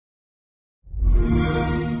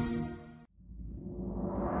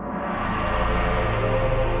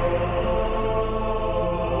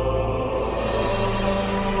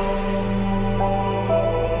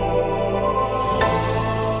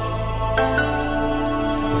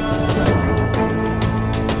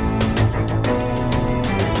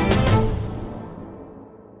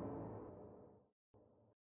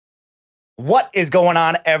What is going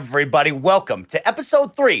on, everybody? Welcome to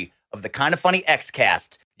episode 3 of the Kinda Funny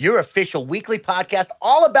Xcast, your official weekly podcast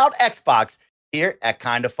all about Xbox here at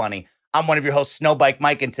Kinda Funny. I'm one of your hosts, Snowbike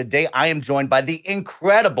Mike, and today I am joined by the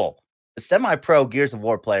incredible, semi-pro Gears of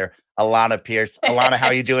War player, Alana Pierce. Alana, how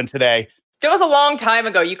are you doing today? That was a long time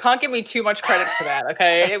ago. You can't give me too much credit for that,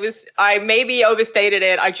 okay? I maybe overstated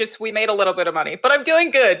it. We made a little bit of money, but I'm doing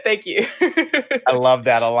good. Thank you. I love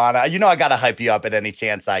that, Alana. You know I got to hype you up at any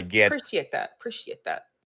chance I get. Appreciate that.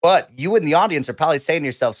 But you in the audience are probably saying to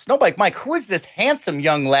yourself, Snowbike Mike, who is this handsome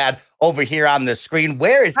young lad over here on the screen?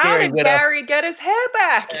 Where is Gary Whitta? How did Gary get his hair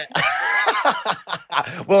back?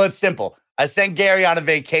 Well, it's simple. I sent Gary on a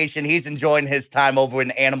vacation. He's enjoying his time over in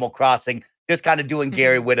Animal Crossing, just kind of doing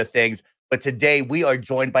Gary Whitta things. But today we are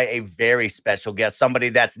joined by a very special guest, somebody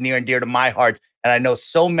that's near and dear to my heart, and I know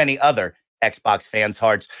so many other Xbox fans'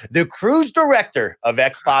 hearts. The cruise director of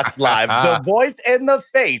Xbox Live, the voice and the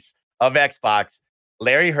face of Xbox,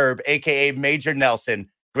 Larry Herb, a.k.a. Major Nelson,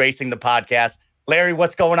 gracing the podcast. Larry,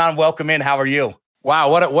 what's going on? Welcome in. How are you? Wow,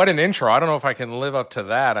 what an intro. I don't know if I can live up to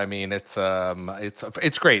that. I mean, it's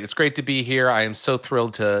great. It's great to be here. I am so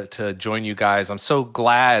thrilled to join you guys. I'm so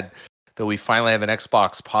glad that we finally have an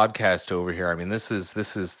Xbox podcast over here. I mean, this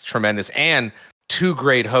is tremendous. And two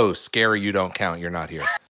great hosts. Gary, you don't count. You're not here.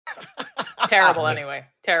 Terrible anyway.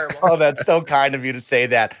 Terrible. Oh, that's so kind of you to say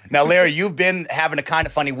that. Now, Larry, you've been having a kind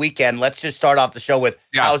of funny weekend. Let's just start off the show with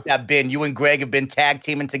how's that been? You and Greg have been tag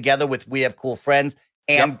teaming together with We Have Cool Friends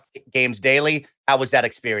and Games Daily. How was that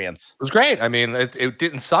experience? It was great. I mean, it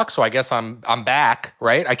didn't suck, so I guess I'm back,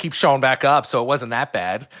 right? I keep showing back up, so it wasn't that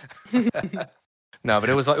bad. No, but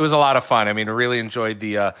it was a lot of fun. I mean, I really enjoyed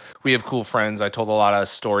the We Have Cool Friends. I told a lot of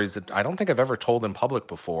stories that I don't think I've ever told in public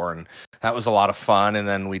before, and that was a lot of fun. And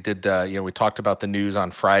then we did, we talked about the news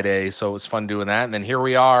on Friday, so it was fun doing that. And then here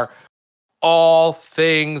we are, all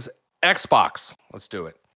things Xbox. Let's do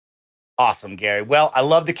it. Awesome, Gary. Well, I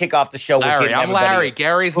love to kick off the show Larry, with I'm Larry.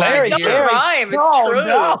 Gary's Larry. It does rhyme. It's true.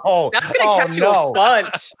 No. That's gonna catch you a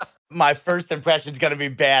bunch. My first impression is going to be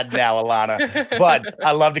bad now, Alana. But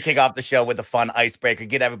I love to kick off the show with a fun icebreaker,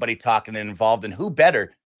 get everybody talking and involved. And who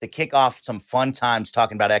better to kick off some fun times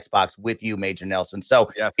talking about Xbox with you, Major Nelson? So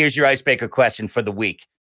Here's your icebreaker question for the week.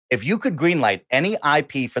 If you could greenlight any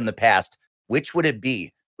IP from the past, which would it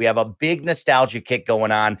be? We have a big nostalgia kick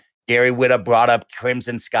going on. Gary Whitta brought up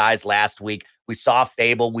Crimson Skies last week. We saw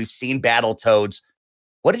Fable. We've seen Battletoads.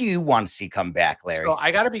 What do you want to see come back, Larry? So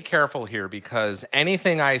I got to be careful here because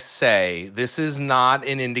anything I say, this is not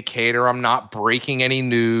an indicator. I'm not breaking any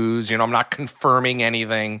news. I'm not confirming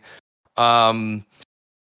anything. You're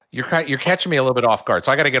catching me a little bit off guard,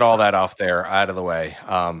 so I got to get all that out of the way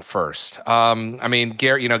first. I mean,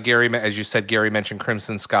 Gary, Gary, as you said, Gary mentioned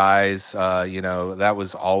Crimson Skies. That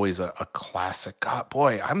was always a classic. God,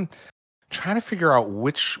 boy, I'm trying to figure out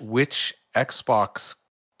which Xbox.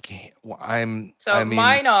 Mine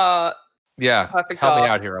are Perfect help Dark, me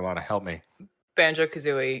out here, Alana. Help me.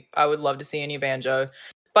 Banjo-Kazooie. I would love to see a new Banjo,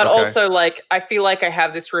 but also I feel like I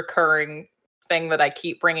have this recurring thing that I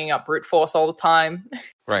keep bringing up brute force all the time.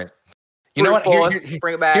 Right. You know what?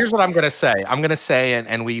 Bring it back. Here's what I'm gonna say.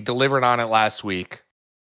 And we delivered on it last week.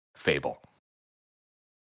 Fable.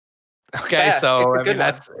 Okay, so I mean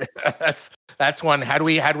that's one. Had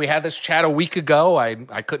we had this chat a week ago, I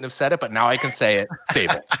couldn't have said it, but now I can say it.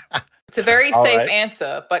 Fable. It's a very safe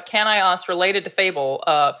answer, but can I ask, related to Fable,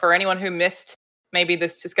 for anyone who missed maybe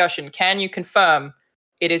this discussion, can you confirm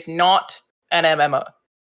it is not an MMO?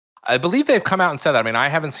 I believe they've come out and said that. I mean, I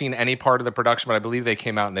haven't seen any part of the production, but I believe they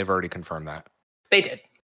came out and they've already confirmed that. They did.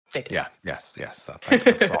 Yeah. Yes. So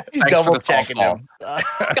thanks double checking them. Got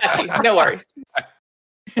you. No worries.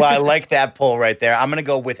 Well, I like that poll right there. I'm going to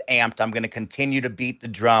go with Amped. I'm going to continue to beat the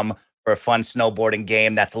drum for a fun snowboarding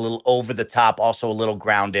game that's a little over the top, also a little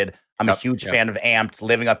grounded. I'm a huge fan of Amped,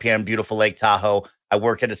 living up here in beautiful Lake Tahoe. I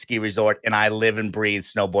work at a ski resort, and I live and breathe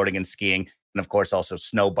snowboarding and skiing, and of course also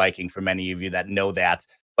snow biking for many of you that know that.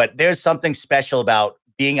 But there's something special about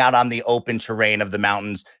being out on the open terrain of the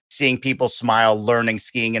mountains, seeing people smile, learning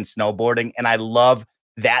skiing and snowboarding, and I love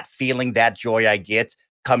that feeling, that joy I get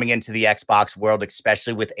coming into the Xbox world,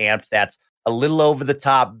 especially with Amped. That's a little over the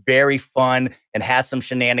top, very fun, and has some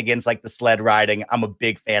shenanigans like the sled riding. I'm a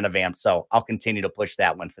big fan of Amped, so I'll continue to push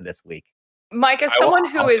that one for this week. Mike, as someone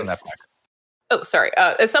who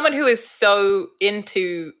is so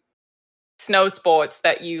into snow sports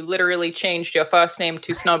that you literally changed your first name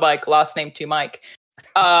to Snowbike, last name to Mike,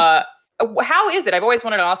 how is it? I've always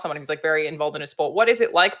wanted to ask someone who's very involved in a sport. What is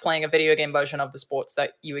it like playing a video game version of the sports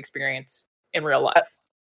that you experience in real life?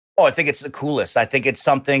 Oh, I think it's the coolest. I think it's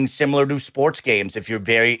something similar to sports games. If you're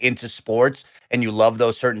very into sports and you love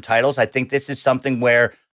those certain titles, I think this is something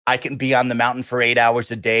where I can be on the mountain for 8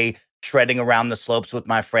 hours a day, shredding around the slopes with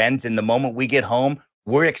my friends. And the moment we get home,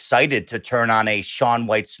 we're excited to turn on a Shaun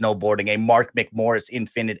White snowboarding, a Mark McMorris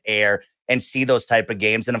Infinite Air, and see those type of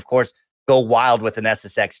games. And of course, go wild with an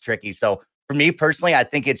SSX Tricky. So for me personally, I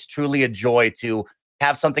think it's truly a joy to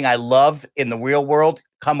have something I love in the real world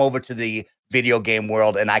come over to the video game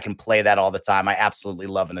world, and I can play that all the time. I absolutely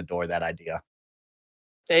love and adore that idea.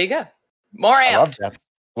 There you go. More amped. I love that.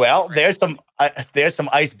 Well, there's some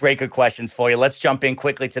icebreaker questions for you. Let's jump in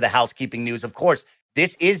quickly to the housekeeping news. Of course,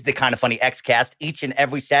 this is the Kind of Funny Xcast. Each and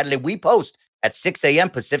every Saturday we post at 6 a.m.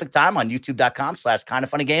 Pacific time on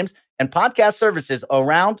youtube.com/kindoffunnygames and podcast services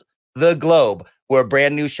around the globe. We're a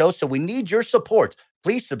brand new show, so we need your support.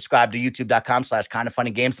 Please subscribe to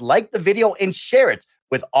youtube.com/kindoffunnygames, like the video, and share it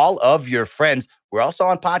with all of your friends. We're also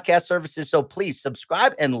on podcast services, so please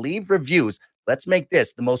subscribe and leave reviews. Let's make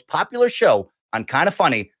this the most popular show on Kind of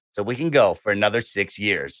Funny so we can go for another 6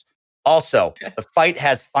 years. Also, the fight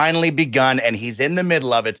has finally begun, and he's in the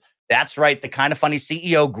middle of it. That's right. The Kind of Funny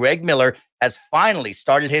CEO, Greg Miller, has finally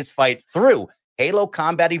started his fight through Halo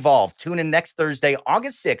Combat Evolved. Tune in next Thursday,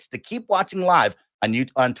 August 6th, to keep watching live on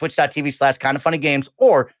twitch.tv/kindoffunnygames,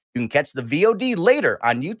 or you can catch the VOD later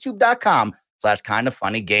on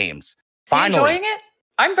youtube.com/kindoffunnygames. Finally, enjoying it?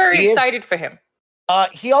 I'm very excited for him.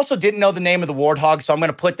 He also didn't know the name of the Warthog, so I'm going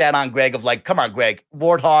to put that on Greg of like, come on, Greg,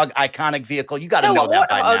 Warthog, iconic vehicle. You got to know that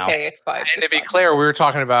by now. Okay, it's fine. And to be clear, we were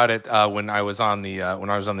talking about it when I was on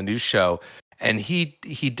the news show, and he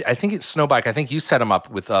I think it's Snowbike. I think you set him up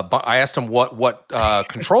with. I asked him what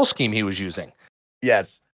control scheme he was using.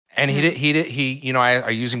 Yes. And he I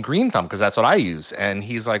using Green Thumb because that's what I use, and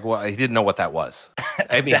he's like, well, he didn't know what that was.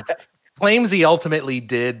 I mean, claims he ultimately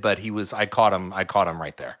did, but I caught him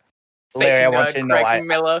right there. Larry, I want you to know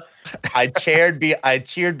Miller. I cheered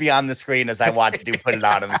beyond the screen as I watched you put it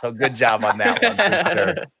on him. So good job on that one, for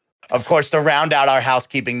sure. Of course, to round out our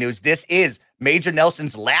housekeeping news, this is Major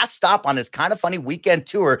Nelson's last stop on his Kind of Funny weekend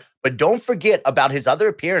tour. But don't forget about his other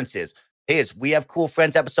appearances. His We Have Cool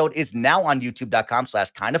Friends episode is now on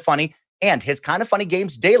youtube.com/kindoffunny, and his Kind of Funny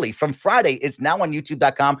Games Daily from Friday is now on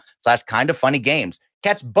youtube.com/kindoffunnygames.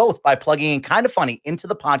 Catch both by plugging in Kind of Funny into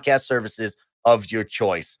the podcast services of your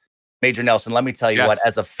choice. Major Nelson, let me tell you what,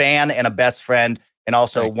 as a fan and a best friend, and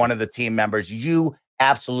also one of the team members, you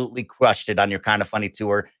absolutely crushed it on your Kind of Funny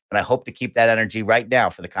tour. And I hope to keep that energy right now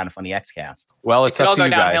for the Kind of Funny Xcast. Well, it's up to you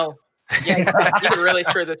guys. Yeah, you can really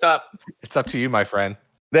screw this up. It's up to you, my friend.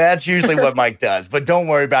 That's usually what Mike does. But don't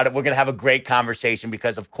worry about it. We're going to have a great conversation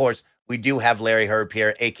because, of course, we do have Larry Herb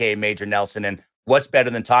here, a.k.a. Major Nelson. And what's better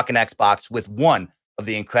than talking Xbox with one of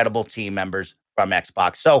the incredible team members from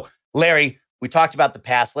Xbox? So, Larry, we talked about the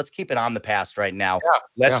past. Let's keep it on the past right now.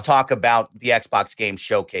 Let's talk about the Xbox Game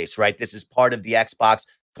Showcase, right? This is part of the Xbox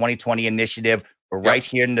 2020 initiative. We're right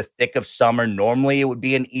here in the thick of summer. Normally, it would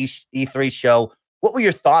be an E3 show. What were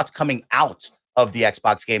your thoughts coming out of the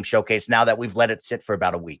Xbox Game Showcase now that we've let it sit for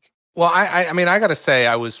about a week? Well, I mean, I got to say,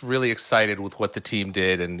 I was really excited with what the team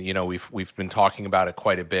did, and we've been talking about it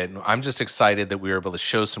quite a bit. And I'm just excited that we were able to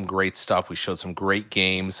show some great stuff. We showed some great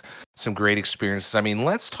games, some great experiences. I mean,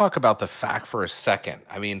 let's talk about the fact for a second.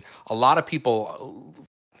 I mean, a lot of people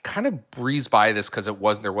kind of breeze by this because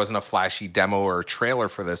there wasn't a flashy demo or a trailer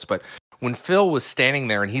for this. But when Phil was standing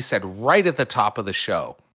there and he said right at the top of the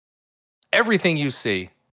show, everything you see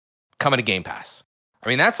coming to Game Pass. I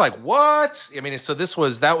mean, that's like, what? I mean, so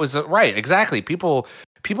that was right. Exactly.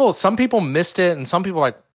 Some people missed it, and some people were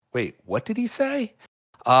like, wait, what did he say?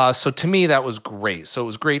 So to me, that was great. So it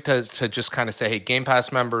was great to just kind of say, hey, Game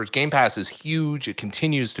Pass members, Game Pass is huge. It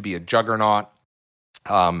continues to be a juggernaut.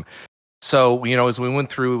 So, as we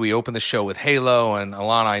went through, we opened the show with Halo, and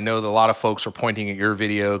Alana, I know that a lot of folks are pointing at your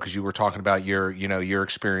video because you were talking about your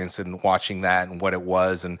experience in watching that and what it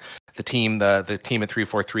was. And the team at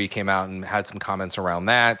 343 came out and had some comments around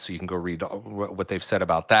that. So you can go read what they've said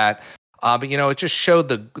about that. But, it just showed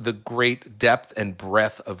the great depth and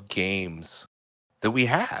breadth of games that we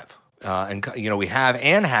have. We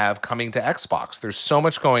have coming to Xbox. There's so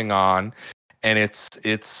much going on. And I'm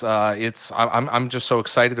just so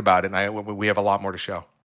excited about it, and we have a lot more to show.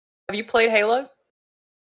 Have you played Halo?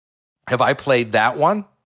 Have I played that one?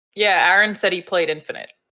 Yeah, Aaron said he played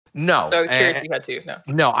Infinite. No. So I was curious if you had to.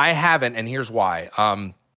 No, I haven't, and here's why.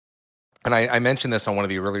 And I mentioned this on one of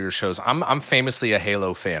the earlier shows. I'm famously a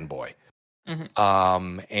Halo fanboy.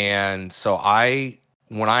 Mm-hmm. And so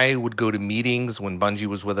when I would go to meetings, when Bungie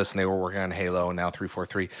was with us and they were working on Halo and now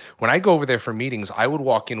 343, when I go over there for meetings, I would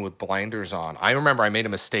walk in with blinders on. I remember I made a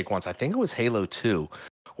mistake once. I think it was Halo 2,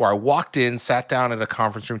 where I walked in, sat down at a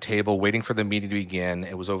conference room table, waiting for the meeting to begin.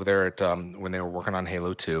 It was over there at when they were working on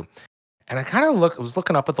Halo 2. And I kind of was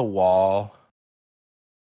looking up at the wall.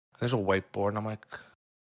 There's a whiteboard, and I'm like,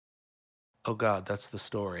 oh God, that's the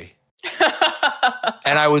story.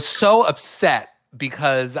 And I was so upset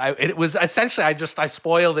because it was essentially, I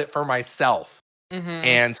spoiled it for myself. Mm-hmm.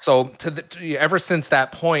 And so ever since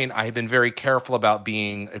that point, I've been very careful about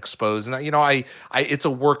being exposed. And, it's a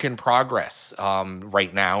work in progress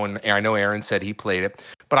right now. And I know Aaron said he played it,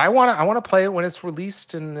 but I want to play it when it's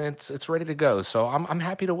released and it's ready to go. So I'm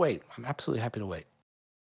happy to wait. I'm absolutely happy to wait.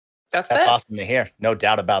 That's awesome to hear. No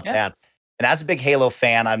doubt about that. And as a big Halo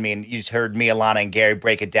fan, I mean, you heard me, Alana, and Gary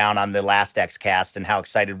break it down on the last Xcast and how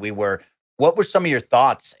excited we were. What were some of your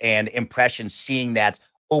thoughts and impressions seeing that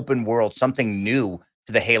open world, something new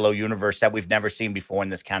to the Halo universe that we've never seen before in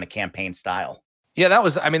this kind of campaign style? Yeah, that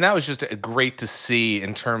was just great to see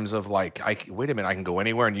in terms of like, wait a minute, I can go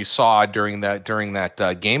anywhere. And you saw during that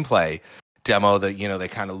gameplay demo that, they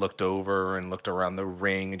kind of looked over and looked around the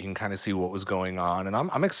ring and you can kind of see what was going on. And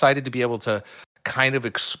I'm excited to be able to kind of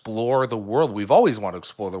explore the world. We've always wanted to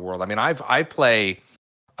explore the world. I mean, I play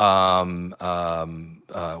was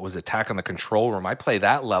Attack on the Control Room. I play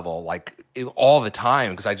that level like all the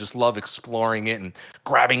time because I just love exploring it and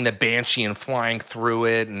grabbing the Banshee and flying through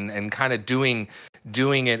it and kind of doing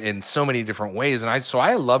it in so many different ways. And so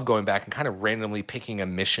I love going back and kind of randomly picking a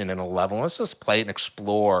mission in a level. Let's just play it and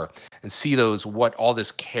explore and see all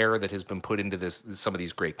this care that has been put into some of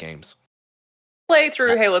these great games. Play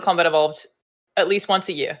through Halo Combat Evolved at least once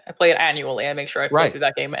a year. I play it annually. I make sure I play through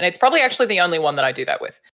that game. And it's probably actually the only one that I do that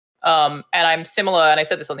with. And I'm similar, and I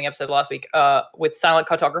said this on the episode last week, with Silent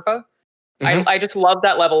Cartographer. Mm-hmm. I just love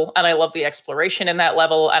that level, and I love the exploration in that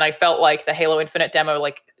level, and I felt like the Halo Infinite demo,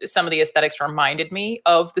 like some of the aesthetics reminded me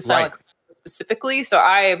of the Silent Cartographer specifically, so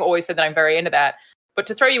I've always said that I'm very into that. But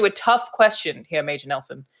to throw you a tough question here, Major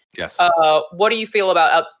Nelson. Yes. What do you feel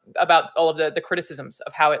about all of the criticisms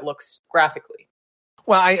of how it looks graphically?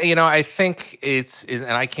 Well, I think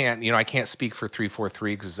and I can't speak for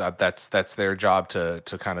 343 because that's their job to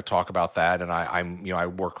kind of talk about that. And I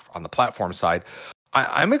work on the platform side.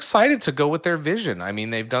 I'm excited to go with their vision. I mean,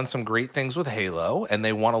 they've done some great things with Halo, and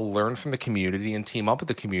they want to learn from the community and team up with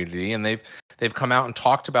the community. And they've come out and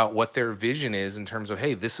talked about what their vision is in terms of,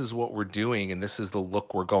 hey, this is what we're doing, and this is the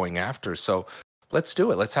look we're going after. So let's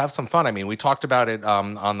do it. Let's have some fun. I mean, we talked about it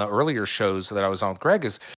on the earlier shows that I was on with Greg.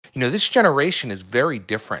 Is this generation is very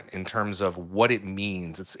different in terms of what it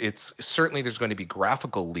means. It's certainly there's going to be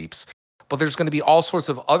graphical leaps, but there's going to be all sorts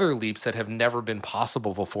of other leaps that have never been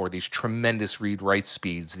possible before. These tremendous read-write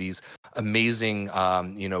speeds, these amazing,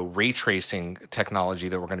 ray tracing technology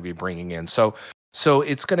that we're going to be bringing in. So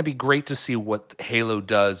it's going to be great to see what Halo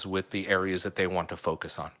does with the areas that they want to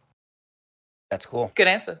focus on. That's cool. Good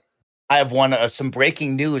answer. I have some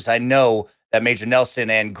breaking news. I know that Major Nelson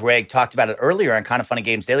and Greg talked about it earlier on Kind of Funny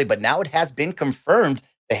Games Daily, but now it has been confirmed.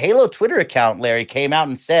 The Halo Twitter account, Larry, came out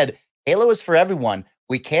and said, Halo is for everyone.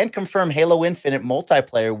 We can confirm Halo Infinite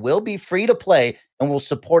multiplayer will be free to play and will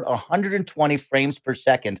support 120 frames per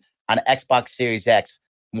second on Xbox Series X.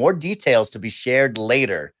 More details to be shared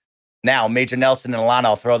later. Now, Major Nelson and Alana,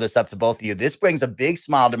 I'll throw this up to both of you. This brings a big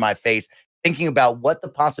smile to my face thinking about what the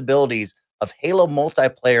possibilities of Halo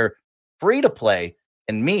multiplayer free to play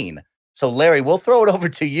can mean. So, Larry, we'll throw it over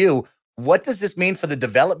to you. What does this mean for the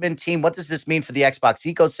development team? What does this mean for the Xbox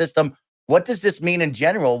ecosystem? What does this mean in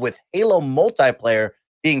general with Halo multiplayer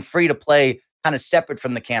being free to play, kind of separate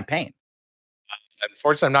from the campaign?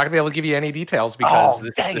 Unfortunately, I'm not going to be able to give you any details because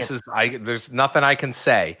there's nothing I can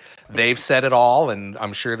say. They've said it all, and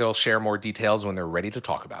I'm sure they'll share more details when they're ready to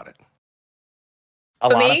talk about it.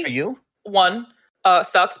 Alana, for you? One,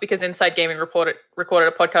 sucks because Inside Gaming recorded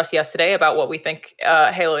a podcast yesterday about what we think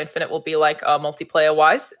Halo Infinite will be like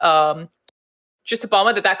multiplayer-wise. Just a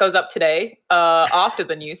bummer that goes up today after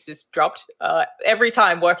the news is dropped. Every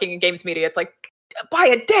time working in games media, it's like, by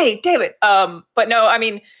a day, damn it. But no, I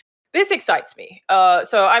mean, this excites me.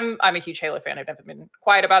 So I'm a huge Halo fan. I've never been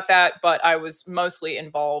quiet about that, but I was mostly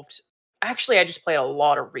involved. Actually, I just played a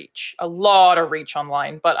lot of Reach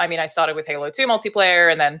online. But I mean, I started with Halo 2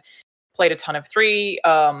 multiplayer and then played a ton of 3,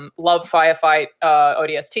 love Firefight,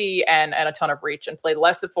 ODST, and a ton of Reach, and played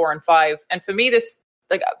less of 4 and 5. And for me, this,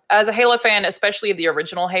 like, as a Halo fan, especially of the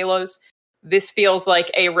original Halos, this feels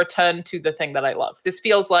like a return to the thing that I love. This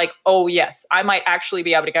feels like, oh yes, I might actually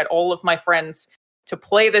be able to get all of my friends to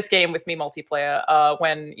play this game with me multiplayer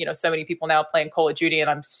when, so many people now playing Call of Duty and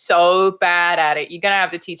I'm so bad at it. You're going to have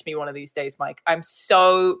to teach me one of these days, Mike. I'm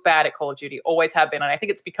so bad at Call of Duty, always have been. And I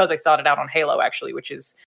think it's because I started out on Halo, actually, which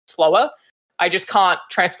is slower. I just can't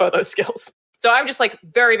transfer those skills. So I'm just like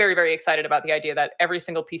very, very, very excited about the idea that every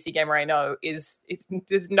single PC gamer I know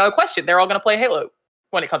there's no question they're all going to play Halo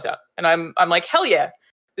when it comes out, and I'm like, hell yeah.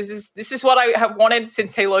 This is what I have wanted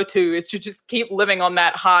since Halo 2, is to just keep living on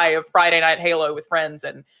that high of Friday night Halo with friends,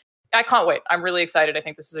 and I can't wait. I'm really excited. I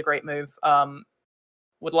think this is a great move.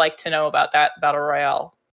 Would like to know about that battle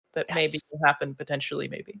royale that maybe will happen potentially,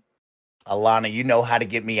 maybe. Alana, you know how to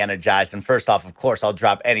get me energized. And first off, of course, I'll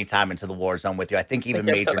drop any time into the war zone with you. I think even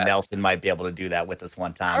Major Nelson might be able to do that with us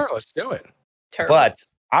one time. Sure, let's do it. Terrible. But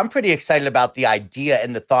I'm pretty excited about the idea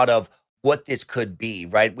and the thought of what this could be,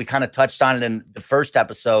 right? We kind of touched on it in the first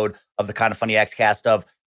episode of the Kind of Funny Xcast of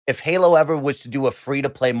if Halo ever was to do a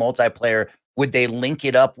free-to-play multiplayer, would they link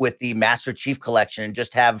it up with the Master Chief Collection and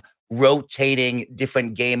just have rotating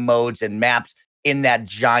different game modes and maps in that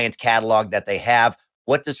giant catalog that they have?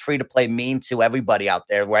 What does free-to-play mean to everybody out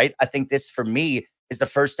there, right? I think this, for me, is the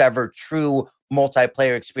first ever true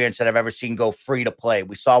multiplayer experience that I've ever seen go free-to-play.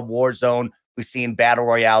 We saw Warzone, we've seen Battle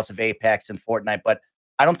Royales of Apex and Fortnite, but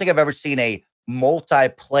I don't think I've ever seen a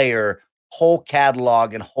multiplayer whole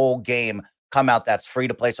catalog and whole game come out that's free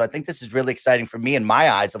to play. So I think this is really exciting for me in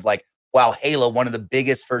my eyes of like, wow, Halo, one of the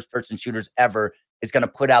biggest first-person shooters ever, is going to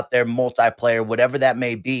put out their multiplayer, whatever that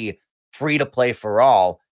may be, free to play for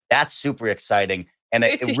all. That's super exciting. And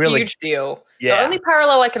it's a really, huge deal. Yeah. The only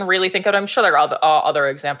parallel I can really think of, I'm sure there are other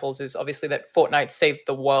examples, is obviously that Fortnite Save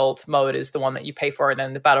the World mode is the one that you pay for, and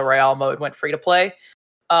then the Battle Royale mode went free to play.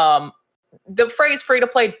 The phrase free to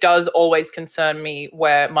play does always concern me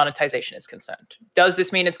where monetization is concerned. Does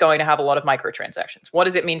this mean it's going to have a lot of microtransactions? What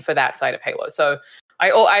does it mean for that side of Halo? So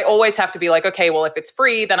I always have to be like, okay, well, if it's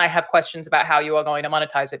free, then I have questions about how you are going to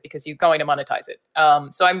monetize it, because you're going to monetize it.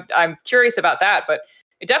 So I'm curious about that, but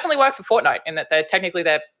it definitely worked for Fortnite in that they're technically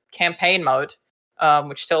their campaign mode,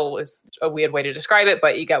 which still is a weird way to describe it,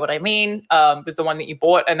 but you get what I mean, was the one that you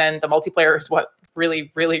bought, and then the multiplayer is what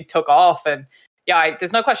really, really took off. And yeah,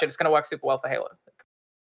 there's no question it's going to work super well for Halo.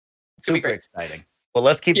 It's going to be great. Exciting. Well,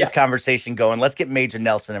 let's keep this conversation going. Let's get Major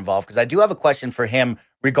Nelson involved, because I do have a question for him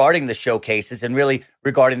regarding the showcases and really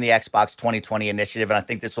regarding the Xbox 2020 initiative. And I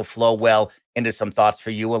think this will flow well into some thoughts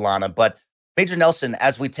for you, Alana. But Major Nelson,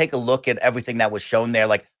 as we take a look at everything that was shown there,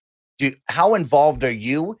 like, how involved are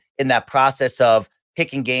you in that process of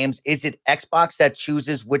picking games? Is it Xbox that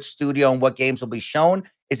chooses which studio and what games will be shown?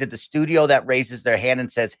 Is it the studio that raises their hand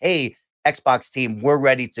and says, hey, Xbox team, we're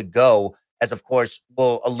ready to go, as of course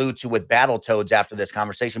we'll allude to with Battletoads after this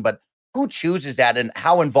conversation, but who chooses that and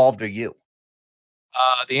how involved are you?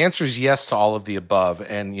 The answer is yes to all of the above.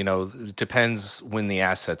 And, it depends when the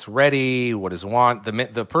asset's ready, what is want.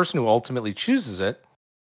 The person who ultimately chooses it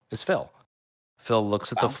is Phil. Phil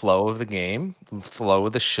looks at the flow of the game, the flow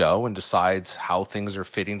of the show, and decides how things are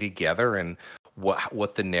fitting together and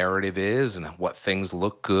what the narrative is and what things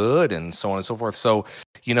look good and so on and so forth. So,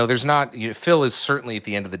 there's not, Phil is certainly at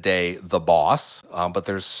the end of the day the boss, but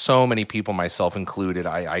there's so many people, myself included.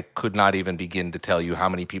 I could not even begin to tell you how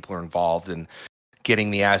many people are involved in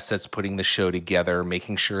getting the assets, putting the show together,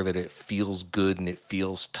 making sure that it feels good and it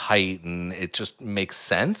feels tight and it just makes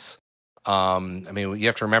sense. You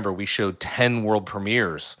have to remember, we showed 10 world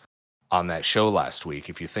premieres on that show last week,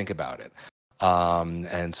 if you think about it.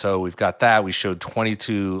 And so we've got that. We showed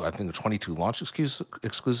 22 launch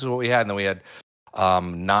exclusives what we had, and then we had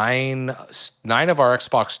nine of our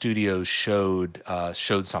Xbox studios showed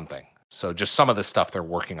something. So just some of the stuff they're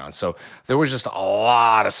working on. So there was just a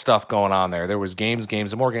lot of stuff going on there. There was games,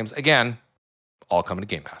 and more games. Again, all coming to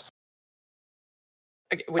Game Pass.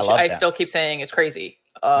 Which I still keep saying is crazy.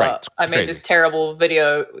 Right, I made this terrible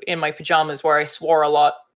video in my pajamas where I swore a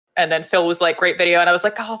lot. And then Phil was like, great video. And I was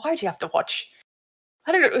like, oh, why'd you have to watch?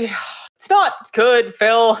 I don't know. It's not good,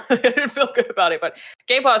 Phil. I didn't feel good about it. But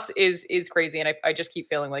Game Pass is crazy. And I just keep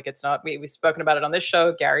feeling like it's not. We've spoken about it on this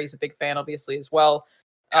show. Gary's a big fan, obviously, as well.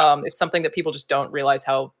 It's something that people just don't realize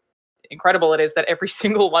how incredible it is that every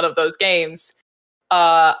single one of those games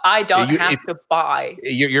I don't have to buy.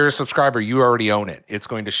 You're a subscriber. You already own it. It's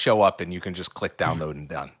going to show up and you can just click download and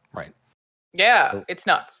done. Right. Yeah, it's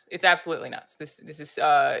nuts. It's absolutely nuts. This is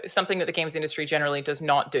something that the games industry generally does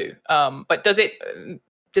not do. But does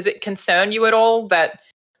it concern you at all that,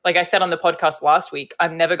 like I said on the podcast last week,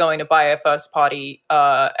 I'm never going to buy a first party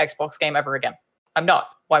Xbox game ever again? I'm not.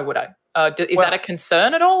 Why would I? Is that a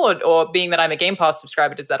concern at all, or being that I'm a Game Pass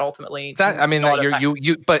subscriber, does that ultimately? But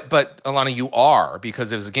Alana, you are,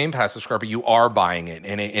 because as a Game Pass subscriber, you are buying it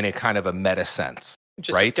in a kind of a meta sense,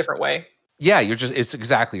 just right? A different way. Yeah, you're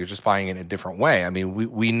just buying it in a different way. I mean,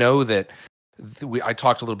 we know that. I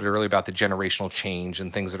talked a little bit earlier about the generational change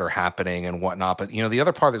and things that are happening and whatnot, but the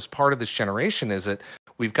other part that's part of this generation is that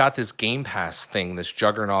we've got this Game Pass thing, this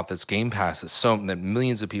juggernaut that's Game Pass that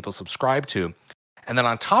millions of people subscribe to. And then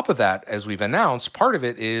on top of that, as we've announced, part of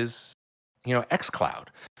it is, xCloud.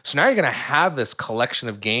 So now you're going to have this collection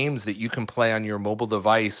of games that you can play on your mobile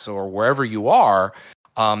device or wherever you are.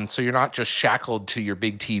 So you're not just shackled to your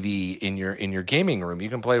big TV in your gaming room. You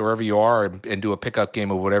can play wherever you are and do a pickup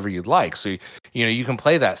game of whatever you'd like. So you can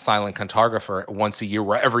play that Silent Cartographer once a year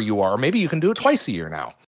wherever you are, or maybe you can do it twice a year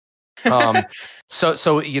now.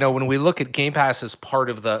 So when we look at Game Pass as part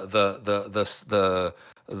of the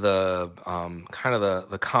kind of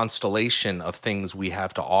the constellation of things we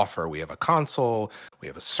have to offer, we have a console, we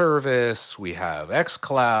have a service, we have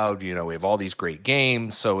xCloud, we have all these great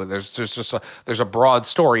games. So there's a broad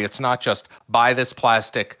story. It's not just buy this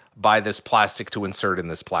plastic to insert in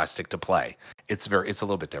this plastic to play. It's a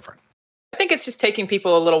little bit different. I think it's just taking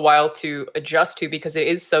people a little while to adjust to, because it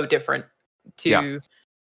is so different to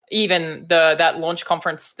even that launch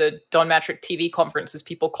conference, the Don Matrick TV conference, as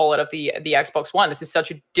people call it, of the Xbox One. This is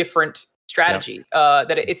such a different strategy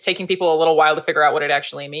that it's taking people a little while to figure out what it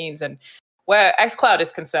actually means. And where xCloud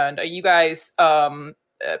is concerned, are you guys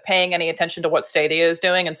paying any attention to what Stadia is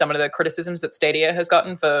doing and some of the criticisms that Stadia has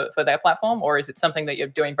gotten for their platform? Or is it something that you're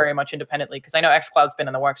doing very much independently? Because I know xCloud's been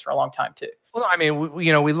in the works for a long time too. Well, I mean,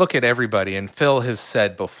 we look at everybody, and Phil has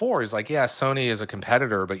said before, he's like, yeah, Sony is a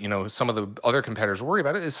competitor, but some of the other competitors worry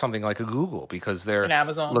about it is something like a Google, because they're and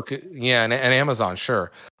Amazon. And Amazon,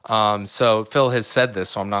 sure. So Phil has said this,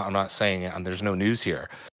 so I'm not saying it, and there's no news here,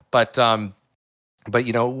 but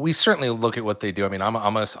we certainly look at what they do. I mean,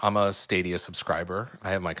 I'm a Stadia subscriber.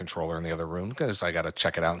 I have my controller in the other room because I got to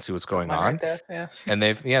check it out and see what's going on. Right there, yeah. And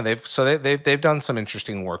they've done some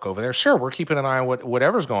interesting work over there. Sure, we're keeping an eye on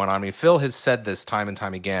whatever's going on. I mean, Phil has said this time and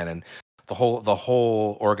time again, and the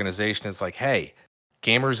whole organization is like, hey,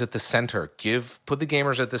 gamers at the center. Put the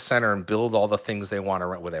gamers at the center and build all the things they want to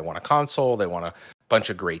rent. Where they want a console, they want a bunch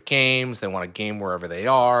of great games, they want a game wherever they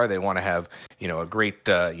are, they want to have a great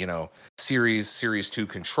Series 2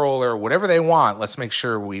 controller, whatever they want. Let's make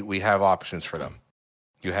sure we have options for them.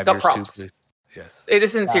 You have yours props. too, please? Yes. It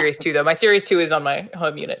isn't Series 2 though. My Series 2 is on my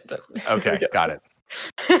home unit. But okay, got it.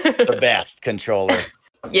 The best controller.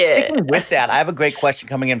 Yeah. Sticking with that, I have a great question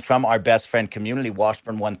coming in from our best friend community,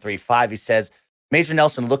 Washburn135. He says, Major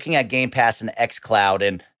Nelson, looking at Game Pass and xCloud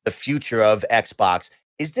and the future of Xbox,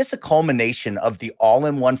 is this a culmination of the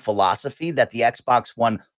all-in-one philosophy that the Xbox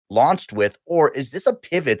One launched with, or is this a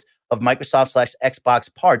pivot of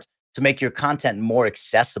Microsoft/Xbox parts to make your content more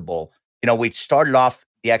accessible? We started off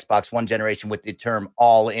the Xbox One generation with the term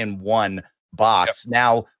all-in-one box. Yep.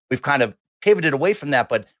 Now we've kind of pivoted away from that,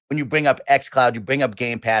 but when you bring up xCloud, you bring up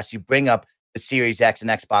Game Pass, you bring up the Series X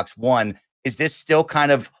and Xbox One, is this still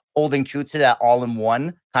kind of holding true to that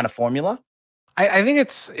all-in-one kind of formula? I think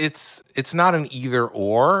it's not an either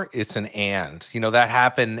or, it's an and. That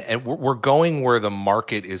happened, and we're going where the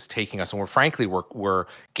market is taking us, and we're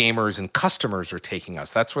gamers and customers are taking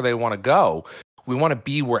us. That's where they want to go. We want to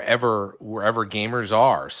be wherever gamers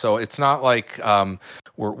are. So it's not like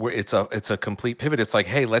it's a complete pivot. It's like,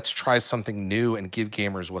 hey, let's try something new and give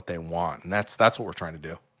gamers what they want, and that's what we're trying to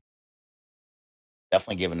do.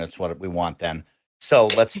 Definitely giving us what we want then. So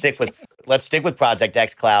let's stick with Project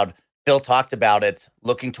xCloud. Phil talked about it.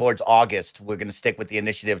 Looking towards August, we're going to stick with the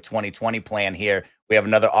Initiative 2020 plan here. We have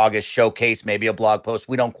another August showcase, maybe a blog post.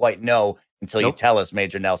 We don't quite know until you tell us,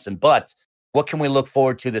 Major Nelson. But what can we look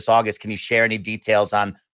forward to this August? Can you share any details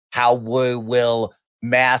on how we will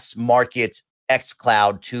mass market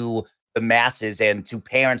xCloud to the masses and to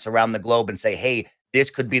parents around the globe and say, hey, this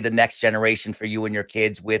could be the next generation for you and your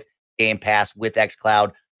kids with Game Pass, with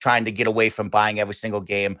xCloud, trying to get away from buying every single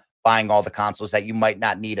game, buying all the consoles that you might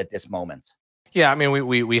not need at this moment? Yeah, I mean,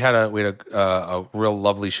 we had a real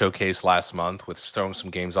lovely showcase last month with throwing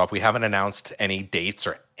some games off. We haven't announced any dates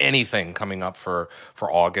or anything coming up for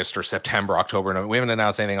August or September, October. No, we haven't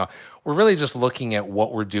announced anything. We're really just looking at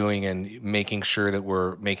what we're doing and making sure that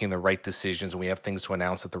we're making the right decisions and we have things to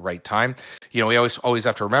announce at the right time. We always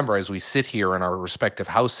have to remember as we sit here in our respective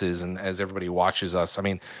houses and as everybody watches us. I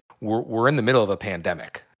mean, we're in the middle of a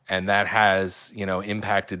pandemic. And that has,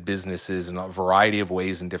 impacted businesses in a variety of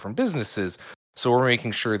ways in different businesses. So we're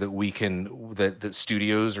making sure that that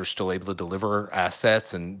studios are still able to deliver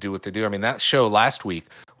assets and do what they do. I mean, that show last week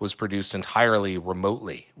was produced entirely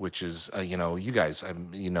remotely, which is, you guys,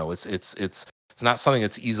 it's not something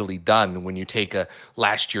that's easily done. When you take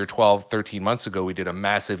last year, 12, 13 months ago, we did a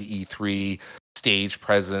massive E3 stage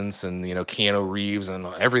presence and, Keanu Reeves and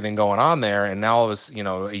everything going on there. And now,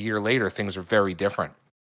 a year later, things are very different.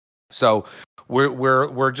 So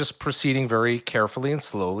we're just proceeding very carefully and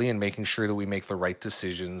slowly and making sure that we make the right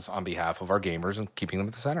decisions on behalf of our gamers and keeping them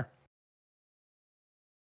at the center.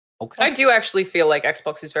 Okay. I do actually feel like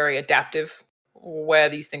Xbox is very adaptive where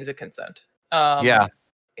these things are concerned. Yeah.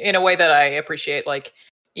 In a way that I appreciate. Like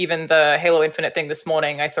even the Halo Infinite thing this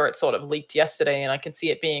morning, I saw it sort of leaked yesterday, and I can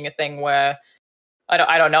see it being a thing where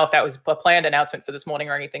I don't know if that was a planned announcement for this morning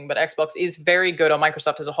or anything, but Xbox is very good, or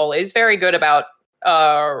Microsoft as a whole is very good about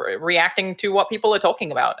reacting to what people are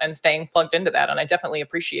talking about and staying plugged into that. And I definitely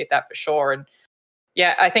appreciate that for sure. And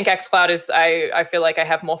yeah, I think xCloud is, I feel like I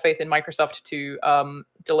have more faith in Microsoft to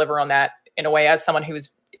deliver on that in a way, as someone who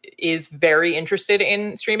is very interested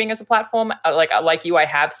in streaming as a platform. Like you, I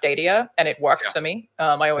have Stadia and it works for me.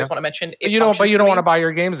 I always want to mention it. But you don't want to buy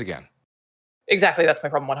your games again. Exactly. That's my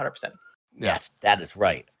problem 100%. Yes, that is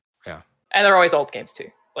right. Yeah. And they're always old games too.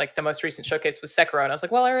 Like the most recent showcase was Sekiro, and I was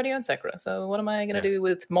like, well, I already own Sekiro, so what am I going to do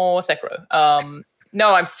with more Sekiro?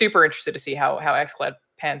 No, I'm super interested to see how xCloud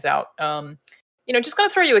pans out. Just going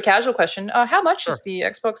to throw you a casual question. How much is the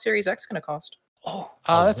Xbox Series X going to cost?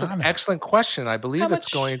 That's an excellent question. I believe it's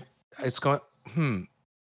going.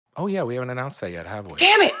 Oh yeah, we haven't announced that yet, have we?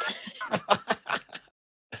 Damn it!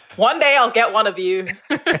 One day I'll get one of you.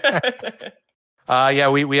 Yeah,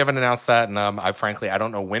 we haven't announced that, and I frankly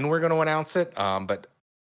don't know when we're going to announce it. But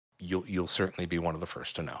you'll certainly be one of the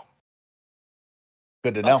first to know.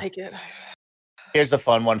 Good to know. I'll take it. Here's a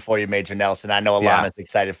fun one for you, Major Nelson. I know Alana's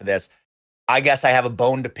excited for this. I guess I have a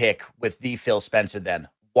bone to pick with the Phil Spencer then.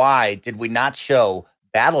 Why did we not show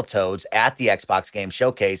Battletoads at the Xbox Game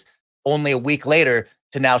Showcase only a week later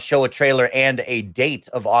to now show a trailer and a date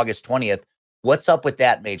of August 20th? What's up with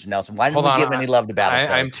that, Major Nelson? Why didn't we give any love to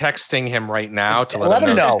Battletoads? I'm texting him right now to let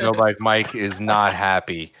him know. Snowbike Mike is not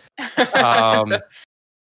happy. That's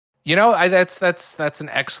an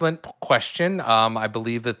excellent question. I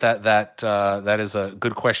believe that is a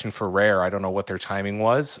good question for Rare. I don't know what their timing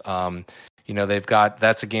was.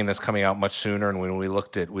 That's a game that's coming out much sooner. And when we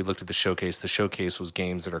looked at the showcase was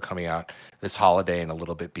games that are coming out this holiday and a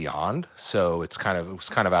little bit beyond. So it was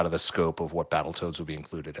kind of out of the scope of what Battletoads would be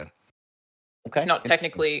included in. Okay. It's not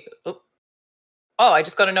technically. Oh, I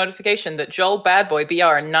just got a notification that Joel Badboy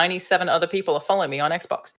BR and 97 other people are following me on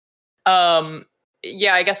Xbox.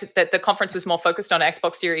 Yeah, I guess that the conference was more focused on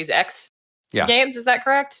Xbox Series X games. Is that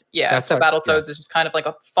correct? Yeah. That's so Battletoads is just kind of like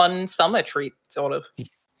a fun summer treat, sort of.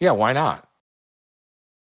 Yeah, why not?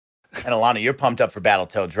 And Alana, you're pumped up for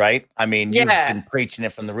Battletoads, right? I mean, you've been preaching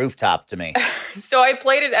it from the rooftop to me. So I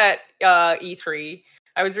played it at E3.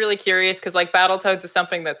 I was really curious because like Battletoads is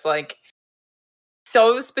something that's like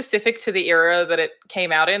so specific to the era that it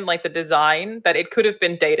came out in, like the design, that it could have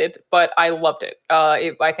been dated, but I loved it.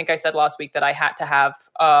 I think I said last week that I had to have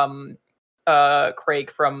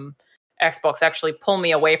Craig from Xbox actually pull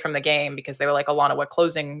me away from the game because they were like, Alana, we're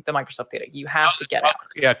closing the Microsoft Theater. You have to get it.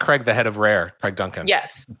 Yeah, Craig, the head of Rare, Craig Duncan.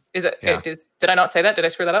 Yes. Is it? Yeah. Did I not say that? Did I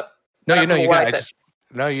screw that up? No, you did.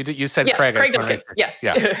 No, you did. You said yes, Craig. Craig Duncan. Yes.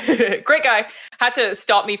 Yeah. Great guy. Had to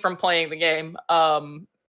stop me from playing the game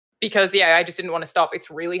because, I just didn't want to stop.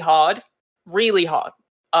 It's really hard. Really hard.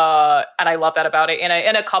 And I love that about it in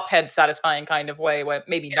a Cuphead satisfying kind of way, where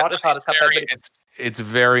maybe not as hard as Cuphead, but it's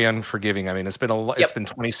very unforgiving. I mean, it's been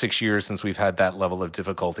 26 years since we've had that level of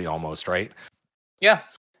difficulty almost, right? Yeah.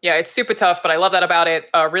 Yeah, it's super tough, but I love that about it.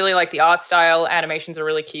 Really like the art style. Animations are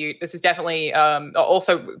really cute. This is definitely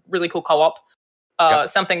also really cool co-op.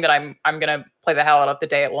 Something that I'm going to play the hell out of the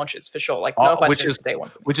day it launches for sure. Like no question, day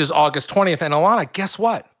one. Which is August 20th. And Alana, guess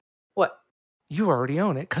what? What? You already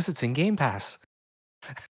own it because it's in Game Pass.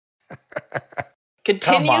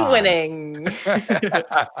 Continue winning. Yeah,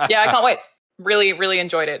 I can't wait. Really, really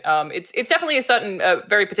enjoyed it. It's definitely a certain,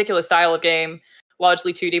 very particular style of game,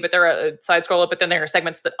 largely 2D, but there are a side scroller. But then there are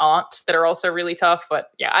segments that aren't, that are also really tough.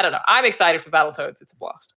 But yeah, I don't know. I'm excited for Battletoads. It's a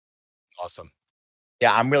blast. Awesome.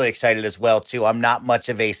 Yeah, I'm really excited as well too. I'm not much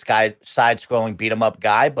of a side-scrolling beat 'em up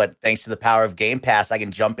guy, but thanks to the power of Game Pass, I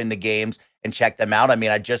can jump into games and check them out. I mean,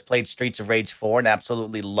 I just played Streets of Rage 4 and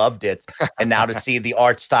absolutely loved it. And now to see the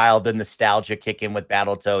art style, the nostalgia kick in with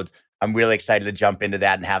Battletoads, I'm really excited to jump into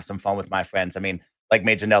that and have some fun with my friends. I mean, like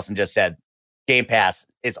Major Nelson just said, Game Pass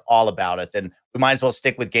is all about it. And we might as well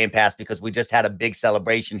stick with Game Pass because we just had a big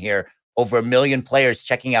celebration here. Over 1 million players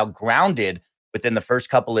checking out Grounded within the first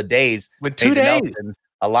couple of days. With 2 days. Nelson,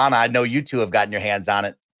 Alana, I know you two have gotten your hands on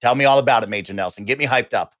it. Tell me all about it, Major Nelson. Get me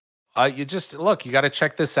hyped up. You just look. You got to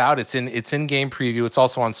check this out. It's in game preview. It's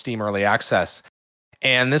also on Steam Early Access.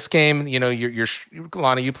 And this game, you're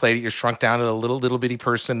Alana, you played it. You're shrunk down to a little bitty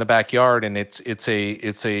person in the backyard, and it's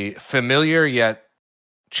a familiar yet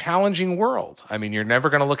challenging world. I mean, you're never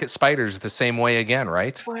going to look at spiders the same way again,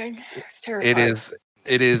 right? It's terrifying.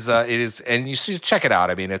 It is, and you should check it out.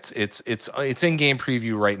 I mean, it's in game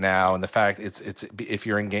preview right now, and the fact it's if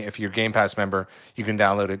you're a Game Pass member, you can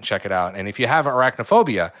download it and check it out. And if you have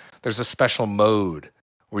arachnophobia, there's a special mode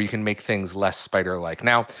where you can make things less spider-like.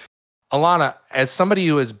 Now, Alana, as somebody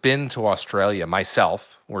who has been to Australia,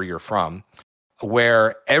 myself, where you're from,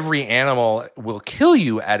 where every animal will kill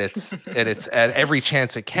you at every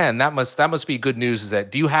chance it can, that must be good news.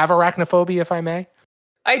 Do you have arachnophobia, if I may?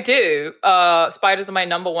 I do. Spiders are my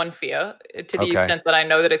number one fear, to the extent that I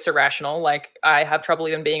know that it's irrational. Like, I have trouble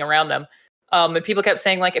even being around them. And people kept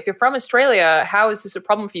saying, like, if you're from Australia, how is this a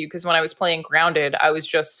problem for you? Because when I was playing Grounded, I was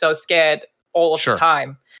just so scared all of the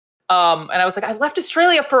time. And I was like, I left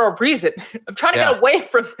Australia for a reason. I'm trying to get away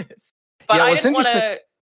from this. But I didn't want to...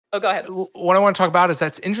 Oh, go ahead. What I want to talk about is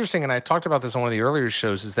that's interesting, and I talked about this on one of the earlier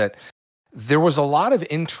shows, is that there was a lot of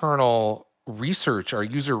internal research. Our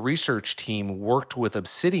user research team worked with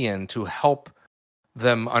Obsidian to help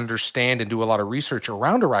them understand and do a lot of research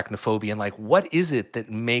around arachnophobia and like, what is it that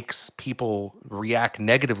makes people react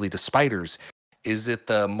negatively to spiders? Is it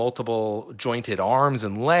the multiple jointed arms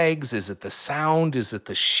and legs? Is it the sound? Is it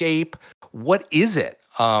the shape? What is it?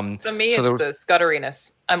 For me, it's the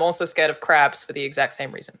scutteriness. I'm also scared of crabs for the exact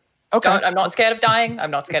same reason. Okay. I'm not scared of dying.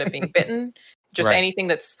 I'm not scared of being bitten. Just anything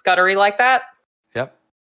that's scuttery like that. Yep.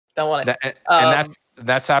 Don't want it. And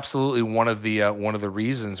that's absolutely one of the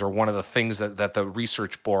reasons, or one of the things that the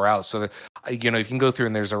research bore out. So that, you can go through,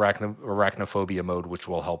 and there's arachnophobia mode, which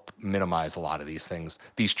will help minimize a lot of these things,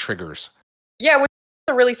 these triggers. Yeah, which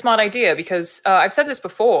is a really smart idea, because I've said this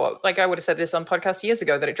before. Like, I would have said this on podcast years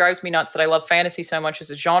ago, that it drives me nuts that I love fantasy so much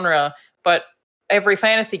as a genre, but every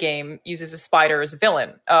fantasy game uses a spider as a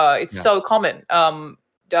villain. It's so common.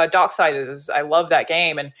 Darksiders, I love that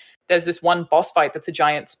game, and there's this one boss fight that's a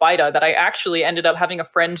giant spider that I actually ended up having a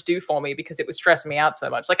friend do for me because it was stressing me out so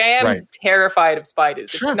much. Like, I am terrified of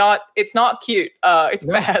spiders. Sure. It's not cute. It's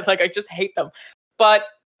bad. Like, I just hate them. But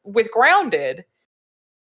with Grounded,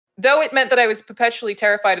 though it meant that I was perpetually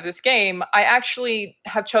terrified of this game, I actually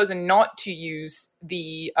have chosen not to use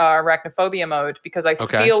the arachnophobia mode because I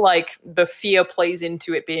feel like the fear plays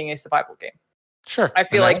into it being a survival game. Sure. I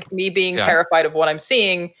feel like me being terrified of what I'm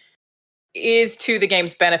seeing is to the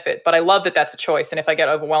game's benefit, but I love that that's a choice. And if I get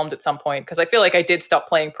overwhelmed at some point, because I feel like I did stop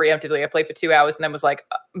playing preemptively. I played for 2 hours and then was like,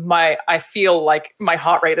 I feel like my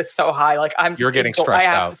heart rate is so high. Like, you're getting stressed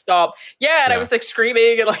out. I have to stop. Yeah. And I was like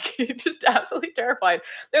screaming and like just absolutely terrified.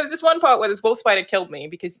 There was this one part where this wolf spider killed me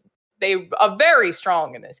because they are very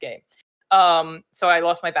strong in this game. So I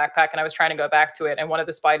lost my backpack and I was trying to go back to it. And one of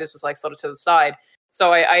the spiders was like sort of to the side.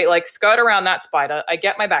 So I like skirt around that spider. I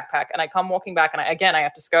get my backpack and I come walking back, and I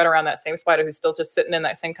have to skirt around that same spider who's still just sitting in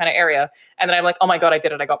that same kind of area. And then I'm like, oh my God, I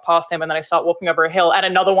did it. I got past him. And then I start walking over a hill and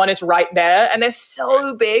another one is right there. And they're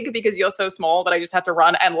so big because you're so small that I just had to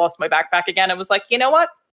run and lost my backpack again. And was like, you know what?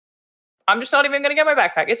 I'm just not even going to get my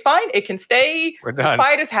backpack. It's fine. It can stay. The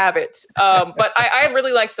spiders have it. But I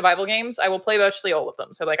really like survival games. I will play virtually all of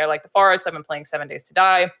them. So like, I like The Forest. I've been playing 7 Days to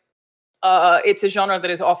Die. It's a genre that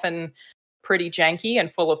is often pretty janky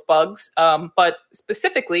and full of bugs, but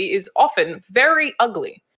specifically is often very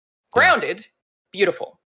ugly. Grounded,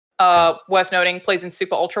 beautiful. Worth noting, plays in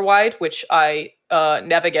super ultra wide, which I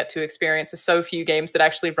never get to experience. There's so few games that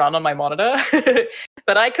actually run on my monitor,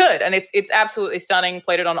 but I could, and it's absolutely stunning.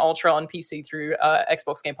 Played it on ultra on PC through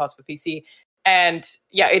Xbox Game Pass for PC, and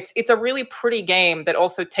yeah, it's a really pretty game that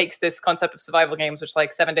also takes this concept of survival games, which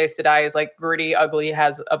like 7 Days to Die is like gritty, ugly,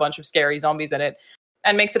 has a bunch of scary zombies in it,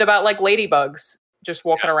 and makes it about like ladybugs just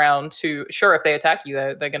walking around to, sure, if they attack you,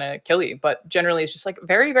 they're going to kill you. But generally it's just like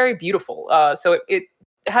very, very beautiful. So it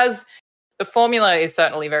has, the formula is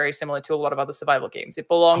certainly very similar to a lot of other survival games. It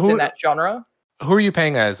belongs in that genre. Who are you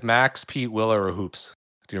playing as? Max, Pete, Willow, or Hoops?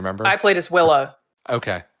 Do you remember? I played as Willow.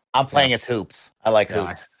 Okay. I'm playing as Hoops. I like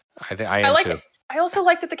Hoops. I think I am like too. It. I also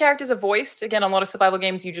like that the characters are voiced. Again, on a lot of survival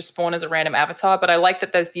games, you just spawn as a random avatar, but I like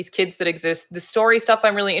that there's these kids that exist. The story stuff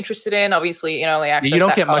I'm really interested in. Obviously, they access you don't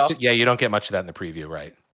that get much. off. You don't get much of that in the preview,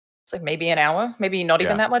 right? It's like maybe an hour, maybe not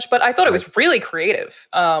even that much, but I thought it was really creative.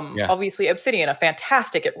 Obviously, Obsidian are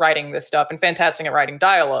fantastic at writing this stuff and fantastic at writing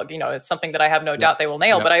dialogue. It's something that I have no doubt they will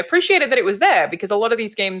nail, but I appreciated that it was there because a lot of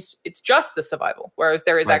these games, it's just the survival, whereas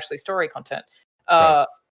there is actually story content.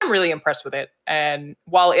 I'm really impressed with it. And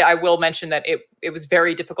while I will mention that it was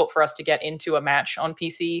very difficult for us to get into a match on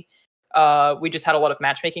PC, we just had a lot of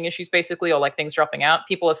matchmaking issues basically, or like things dropping out.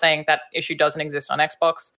 People are saying that issue doesn't exist on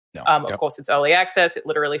Xbox. No. Of course, it's early access. It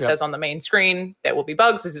literally says on the main screen, there will be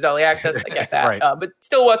bugs. This is early access. I get that. But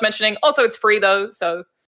still worth mentioning. Also, it's free though. So,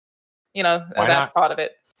 that's part of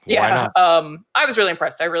it. Yeah. I was really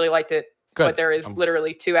impressed. I really liked it. Good. But there is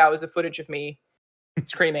literally 2 hours of footage of me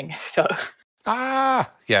screaming. So yeah,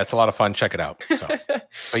 it's a lot of fun. Check it out. So,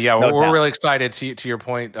 but yeah, No we're doubt. really excited to your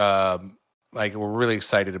point. Like we're really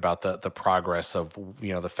excited about the progress of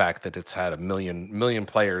the fact that it's had a million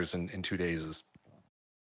players in 2 days.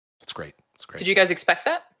 It's great. It's great. did you guys expect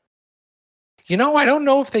that? I don't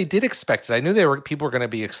know if they did expect it. I knew people were going to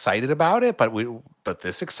be excited about it, but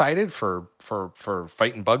this excited for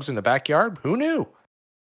fighting bugs in the backyard? Who knew?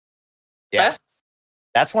 Yeah.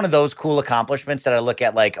 That's one of those cool accomplishments that I look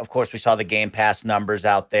at. Like, of course, we saw the Game Pass numbers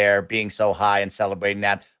out there being so high and celebrating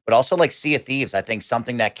that, but also like Sea of Thieves. I think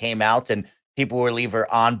something that came out and people were either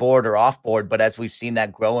on board or off board, but as we've seen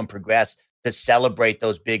that grow and progress, to celebrate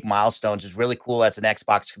those big milestones is really cool as an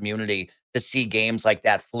Xbox community to see games like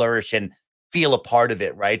that flourish and feel a part of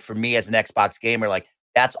it, right? For me as an Xbox gamer, like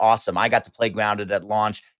that's awesome. I got to play Grounded at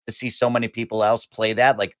launch. To see so many people else play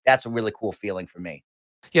that, like that's a really cool feeling for me.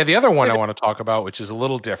 Yeah, the other one I want to talk about, which is a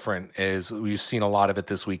little different, is we've seen a lot of it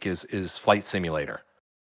this week, is Flight Simulator,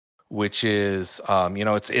 which is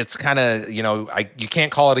it's kind of you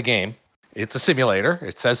can't call it a game. It's a simulator.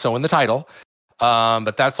 It says so in the title.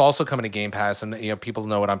 But that's also coming to Game Pass, and people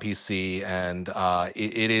know it on PC, and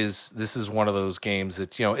this is one of those games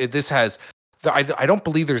that this has. I don't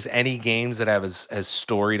believe there's any games that have as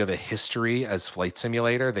storied of a history as Flight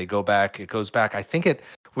Simulator. It goes back. I think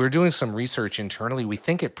we were doing some research internally. We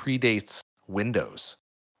think it predates Windows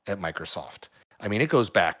at Microsoft. I mean, it goes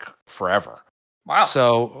back forever. Wow.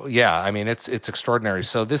 So yeah, I mean, it's extraordinary.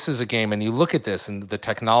 So this is a game, and you look at this and the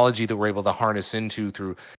technology that we're able to harness into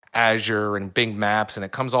through Azure and Bing Maps, and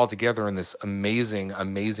it comes all together in this amazing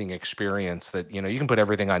experience that you can put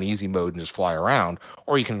everything on easy mode and just fly around,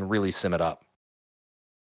 or you can really sim it up.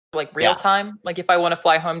 Like real time. Like if I want to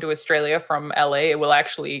fly home to Australia from LA,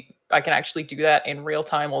 I can actually do that in real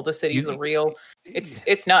time. All the cities are real.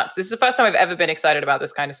 It's nuts. This is the first time I've ever been excited about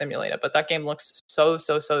this kind of simulator, but that game looks so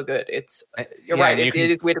good. You're right. It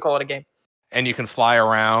is weird to call it a game. And you can fly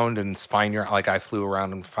around and find I flew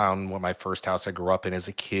around and found my first house I grew up in as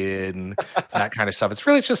a kid and that kind of stuff. It's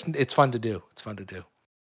really it's fun to do. It's fun to do.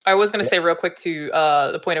 I was going to say real quick to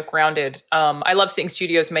the point of Grounded. I love seeing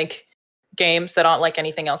studios make games that aren't like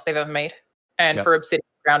anything else they've ever made. And for Obsidian,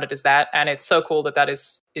 Grounded is that. And it's so cool that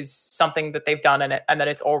is something that they've done and that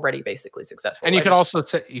it's already basically successful. And you could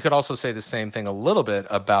also say the same thing a little bit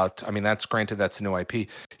about, I mean, that's a new IP.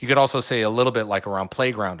 You could also say a little bit like around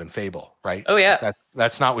Playground and Fable, right? Oh yeah.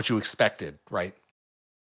 That's not what you expected, right?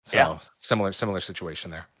 So similar situation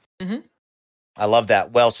there. Mm-hmm. I love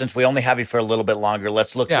that. Well, since we only have you for a little bit longer,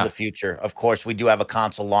 let's look to the future. Of course, we do have a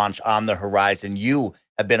console launch on the horizon. You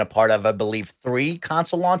have been a part of, I believe, 3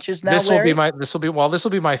 console launches now. This will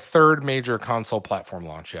be my third major console platform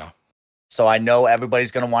launch. Yeah. So I know everybody's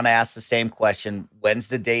going to want to ask the same question. When's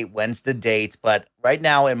the date? When's the date? But right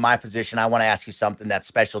now in my position, I want to ask you something that's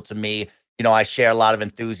special to me. I share a lot of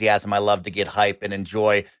enthusiasm. I love to get hype and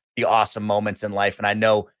enjoy the awesome moments in life. And I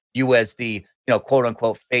know you as the quote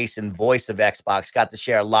unquote face and voice of Xbox got to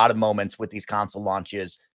share a lot of moments with these console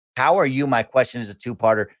launches. How are you? My question is a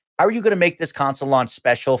 2-parter. How are you going to make this console launch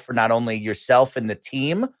special for not only yourself and the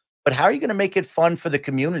team, but how are you going to make it fun for the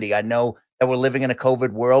community? I know that we're living in a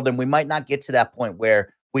COVID world and we might not get to that point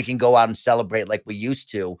where we can go out and celebrate like we used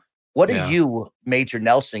to. What are you, Major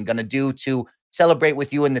Nelson, going to do to celebrate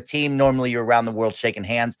with you and the team? Normally you're around the world shaking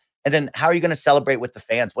hands. And then how are you going to celebrate with the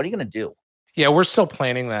fans? What are you going to do? Yeah, we're still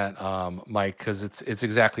planning that, Mike, because it's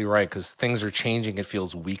exactly right, because things are changing. It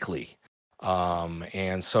feels weekly.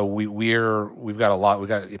 And so we've got a lot. We've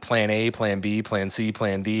got plan A, plan B, plan C,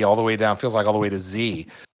 plan D, all the way down. Feels like all the way to Z.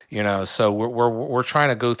 So we're trying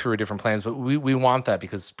to go through different plans, but we want that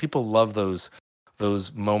because people love those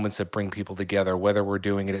moments that bring people together. Whether we're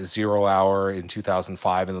doing it at 0 hour in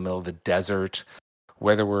 2005 in the middle of the desert,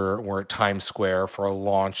 whether we're at Times Square for a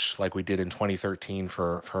launch like we did in 2013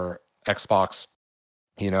 for Xbox,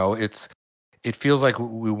 it feels like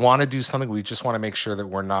we want to do something. We just want to make sure that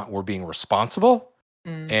we're being responsible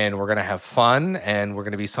and we're going to have fun and we're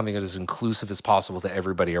going to be something that is inclusive as possible to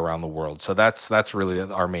everybody around the world. So that's really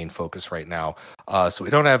our main focus right now. So we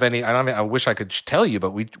don't have any, I wish I could tell you, but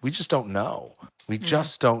we just don't know. We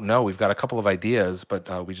just don't know. We've got a couple of ideas,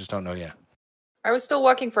 but we just don't know yet. I was still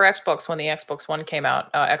working for Xbox when the Xbox One came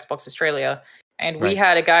out, Xbox Australia. And we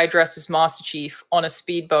had a guy dressed as Master Chief on a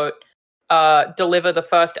speedboat deliver the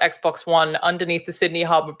first Xbox One underneath the Sydney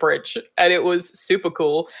Harbour Bridge, and it was super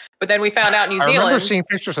cool. But then we found out New Zealand. I remember seeing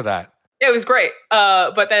pictures of that. It was great.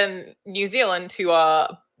 But then New Zealand, who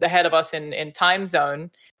are the head of us in time zone,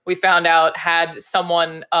 we found out had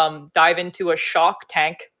someone dive into a shark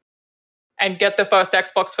tank and get the first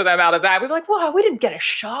Xbox for them out of that. We were like, wow, we didn't get a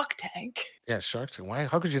Shark Tank. Yeah, Shark Tank. Why?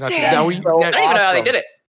 How could you not do Damn. that? Now, I don't even know how they did it.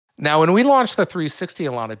 Now, when we launched the 360,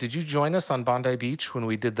 Alana, did you join us on Bondi Beach when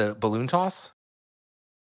we did the balloon toss?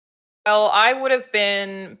 Well, I would have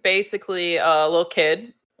been basically a little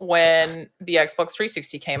kid when the Xbox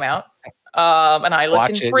 360 came out. And I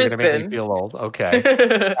lived in Brisbane. You're gonna make me feel old.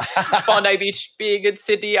 Okay. Bondi Beach being in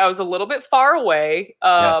Sydney, I was a little bit far away.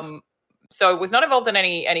 Yes. So I was not involved in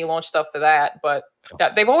any launch stuff for that, but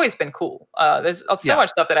they've always been cool. There's so much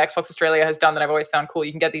stuff that Xbox Australia has done that I've always found cool.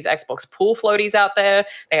 You can get these Xbox pool floaties out there.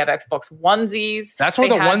 They have Xbox onesies. That's where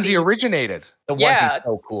the onesie originated. The onesie's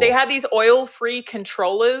so cool. They had these oil-free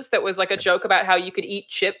controllers that was like a joke about how you could eat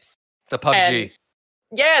chips. The PUBG.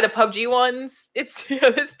 The PUBG ones.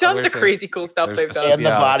 There's tons of crazy cool stuff they've done. And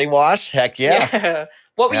the body wash. Heck yeah.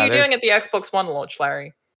 What were you doing at the Xbox One launch,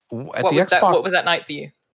 Larry? What was that night for you?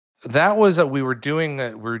 That was we were doing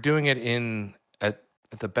it at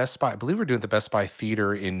the Best Buy. I believe we're doing the Best Buy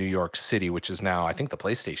Theater in New York City, which is now I think the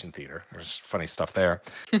PlayStation Theater. There's funny stuff there.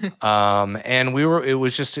 And it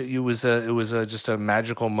was just a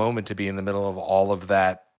magical moment to be in the middle of all of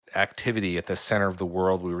that activity at the center of the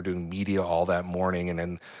world. We were doing media all that morning, and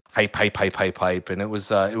then hype, and it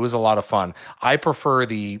was a lot of fun. I prefer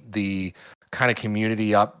the kind of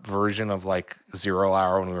community up version of like 0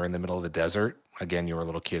 Hour when we were in the middle of the desert. Again, you were a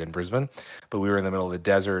little kid in Brisbane, but we were in the middle of the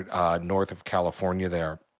desert north of California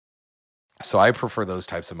there. So I prefer those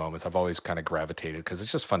types of moments. I've always kind of gravitated because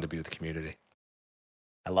it's just fun to be with the community.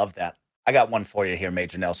 I love that. I got one for you here,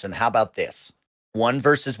 Major Nelson. How about this? 1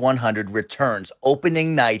 versus 100 returns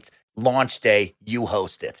opening night, launch day. You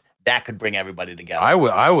host it. That could bring everybody together. I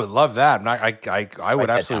would love that. I would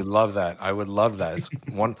absolutely love that. I would love that. It's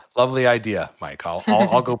one lovely idea, Mike.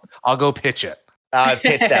 I'll go pitch it.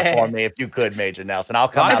 Pitch that for me if you could, Major Nelson. I'll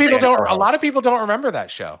come. A lot of people don't remember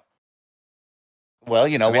that show. Well,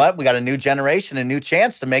 you know what? We got a new generation, a new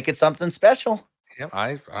chance to make it something special. Yeah,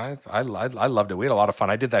 I loved it. We had a lot of fun.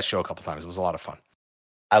 I did that show a couple times. It was a lot of fun.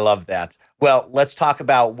 I love that. Well, let's talk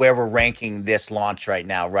about where we're ranking this launch right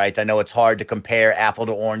now, right? I know it's hard to compare apple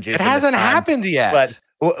to oranges. It hasn't happened yet. But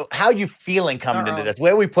how are you feeling coming into this?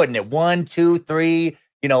 Where are we putting it? 1, 2, 3,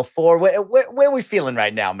 4? Where are we feeling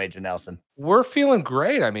right now, Major Nelson? We're feeling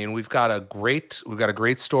great. I mean, we've got a great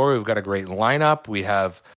story. We've got a great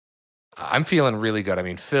lineup. I'm feeling really good. I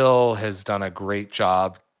mean, Phil has done a great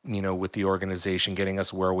job, with the organization, getting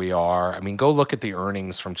us where we are. I mean, go look at the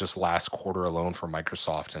earnings from just last quarter alone for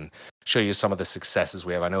Microsoft and show you some of the successes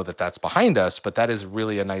we have. I know that that's behind us, but that is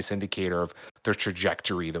really a nice indicator of the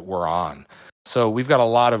trajectory that we're on. So we've got a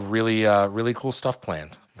lot of really, really cool stuff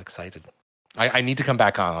planned. I'm excited. I need to come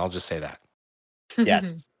back on. I'll just say that.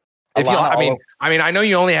 Yes. I know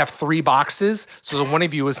you only have 3 boxes, so one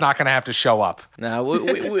of you is not going to have to show up. No,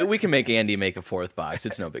 we can make Andy make a 4th box.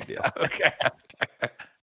 It's no big deal. Okay.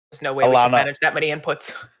 There's no way we can manage that many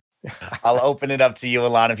inputs. I'll open it up to you,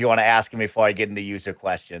 Alana, if you want to ask him before I get into user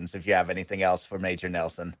questions, if you have anything else for Major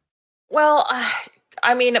Nelson. Well,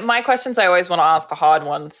 I mean, my questions, I always want to ask the hard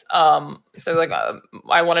ones. I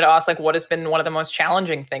wanted to ask, what has been one of the most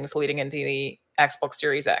challenging things leading into the Xbox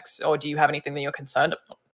Series X? Or do you have anything that you're concerned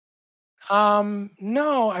about?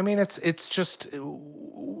 No, I mean, it's just,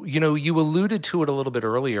 you alluded to it a little bit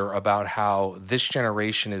earlier about how this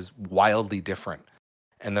generation is wildly different.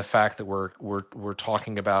 And the fact that we're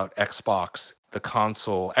talking about Xbox, the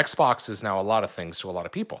console. Xbox is now a lot of things to a lot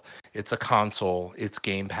of people. It's a console, it's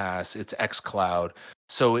Game Pass, it's xCloud.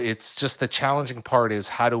 So it's just the challenging part is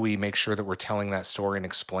how do we make sure that we're telling that story and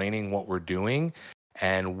explaining what we're doing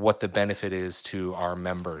and what the benefit is to our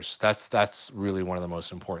members. That's really one of the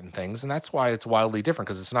most important things. And that's why it's wildly different,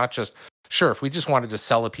 because it's not just, sure, if we just wanted to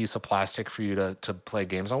sell a piece of plastic for you to play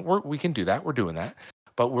games on, we can do that. We're doing that.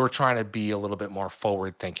 But we're trying to be a little bit more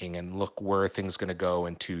forward thinking and look where things going to go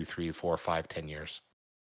in 2, 3, 4, 5, 10 years.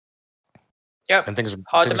 Yeah, and things are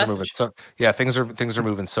moving. So things are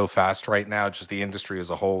moving so fast right now. Just the industry as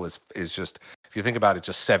a whole is just, if you think about it,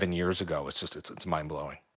 just 7 years ago, it's mind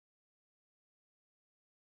blowing.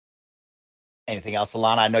 Anything else,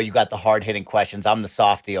 Alana? I know you got the hard hitting questions. I'm the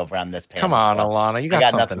softie over on this panel. Come on, Alana, you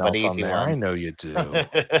got something else on there. Ones. I know you do. I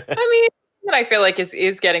mean, what I feel like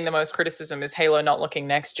is getting the most criticism is Halo not looking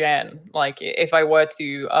next gen. Like, if I were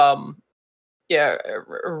to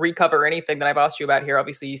recover anything that I've asked you about here,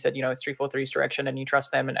 obviously you said, it's 343's direction and you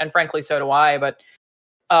trust them, and frankly so do I, but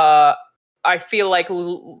I feel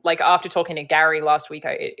like after talking to Gary last week,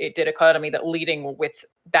 it did occur to me that leading with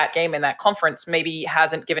that game in that conference maybe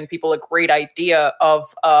hasn't given people a great idea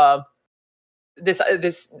of this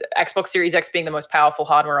Xbox Series X being the most powerful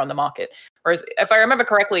hardware on the market. Whereas, if I remember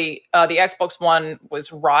correctly, the Xbox One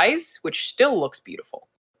was Rise, which still looks beautiful.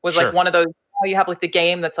 Was like one of those. You have like the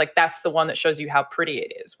game that's like that's the one that shows you how pretty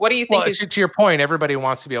it is. What do you think? Well, to your point, everybody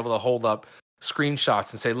wants to be able to hold up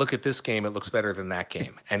screenshots and say, "Look at this game; it looks better than that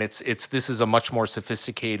game." And this is a much more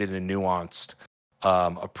sophisticated and nuanced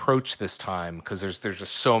approach this time because there's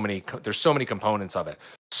just so many components of it.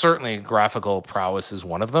 Certainly, graphical prowess is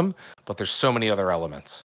one of them, but there's so many other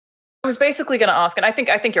elements. I was basically going to ask, and I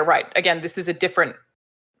think you're right. Again, this is a different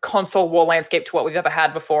console war landscape to what we've ever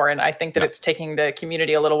had before, and I think that it's taking the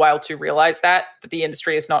community a little while to realize that the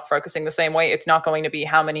industry is not focusing the same way. It's not going to be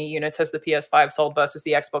how many units has the PS5 sold versus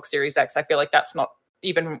the Xbox Series X. I feel like that's not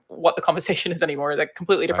even what the conversation is anymore. They're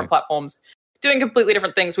completely different platforms doing completely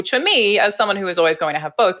different things, which for me, as someone who is always going to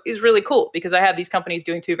have both, is really cool because I have these companies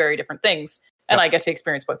doing two very different things, and I get to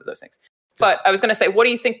experience both of those things. But I was going to say, what do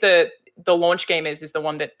you think the launch game is the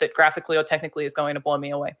one that graphically or technically is going to blow me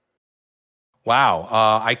away? Wow,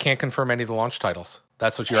 I can't confirm any of the launch titles.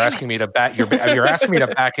 That's what you're asking me to back. You're asking me to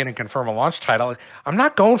back in and confirm a launch title. I'm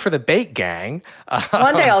not going for the bait gang.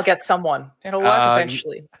 One day I'll get someone. It'll work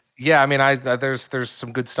eventually. Yeah, I mean, there's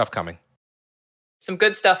some good stuff coming. Some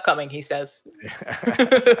good stuff coming, he says.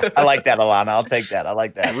 I like that, Alana. I'll take that. I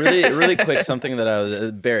like that. Really quick, something that I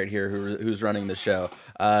was Barrett here, who's running the show.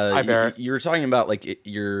 Hi, Barrett. You were talking about like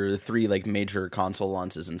your three like major console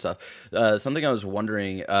launches and stuff. Something I was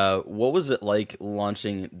wondering, what was it like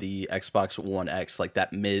launching the Xbox One X? Like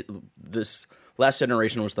this last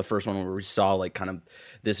generation was the first one where we saw like kind of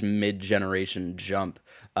this mid-generation jump.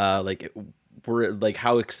 How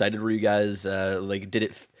excited were you guys? Did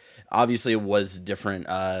it? Obviously, it was different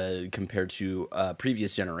compared to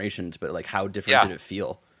previous generations, but like, how different did it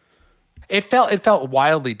feel? It felt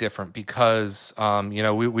wildly different because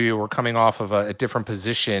we were coming off of a different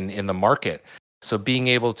position in the market. So being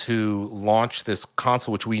able to launch this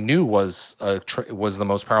console, which we knew was the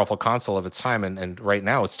most powerful console of its time, and right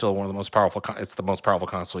now it's still one of the most powerful. It's the most powerful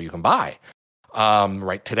console you can buy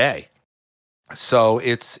right today. So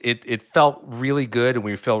it felt really good, and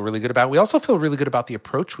we feel really good about it. We also feel really good about the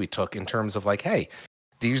approach we took in terms of like, hey,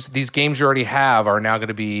 these games you already have are now going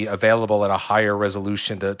to be available at a higher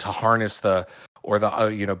resolution to harness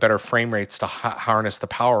better frame rates to harness the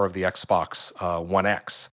power of the Xbox One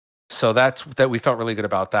X. So that we felt really good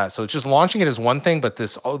about that. So just launching it is one thing, but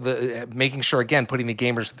making sure, again, putting the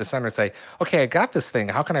gamers at the center and say, okay, I got this thing.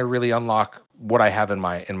 How can I really unlock what I have in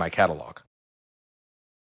my catalog?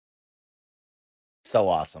 So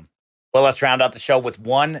awesome. Well, let's round out the show with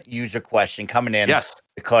one user question coming in. Yes.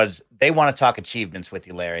 Because they want to talk achievements with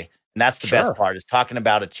you, Larry. And that's the best part, is talking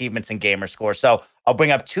about achievements and gamer score. So I'll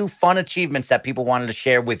bring up two fun achievements that people wanted to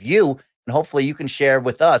share with you. And hopefully you can share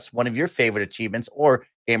with us one of your favorite achievements or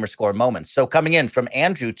gamer score moments. So coming in from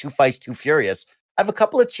Andrew, Two Fights, Too Furious, I have a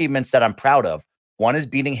couple achievements that I'm proud of. One is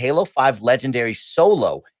beating Halo 5 Legendary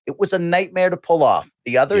solo. It was a nightmare to pull off.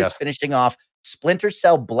 The other is finishing off Splinter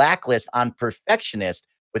Cell Blacklist on Perfectionist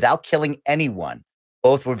without killing anyone.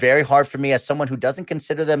 Both were very hard for me as someone who doesn't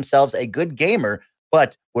consider themselves a good gamer,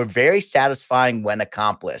 but were very satisfying when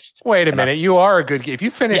accomplished. Wait a minute, you are a good gamer. If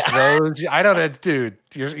you finish those, I don't know, dude.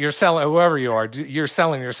 You're selling, whoever you are, you're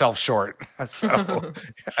selling yourself short. So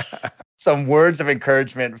some words of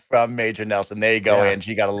encouragement from Major Nelson. There you go,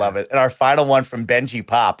 Angie. You gotta love it. And our final one from Benji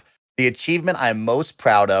Pop. The achievement I'm most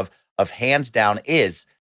proud of hands down, is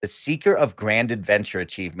the Seeker of Grand Adventure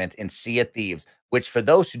achievement in Sea of Thieves, which, for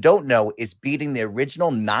those who don't know, is beating the original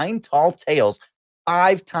 9 Tall Tales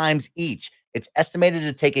 5 times each. It's estimated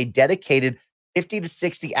to take a dedicated 50 to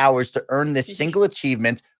 60 hours to earn this single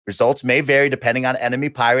achievement. Results may vary depending on enemy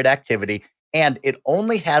pirate activity, and it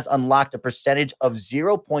only has unlocked a percentage of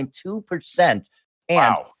 0.2%.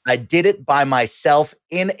 And I did it by myself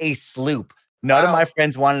in a sloop. None of my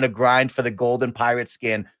friends wanted to grind for the golden pirate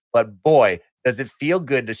skin, but boy, does it feel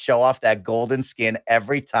good to show off that golden skin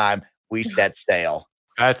every time we set sail.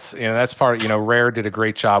 That's part, Rare did a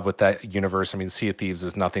great job with that universe. I mean, Sea of Thieves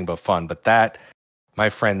is nothing but fun, but that, my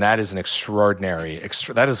friend, that is an extraordinary,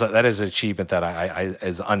 that is an achievement that I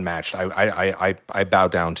is unmatched. I bow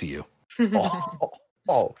down to you.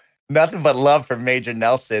 Nothing but love for Major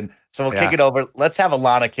Nelson. So we'll kick it over. Let's have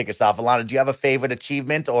Alana kick us off. Alana, do you have a favorite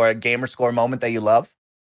achievement or a gamer score moment that you love?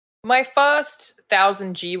 My first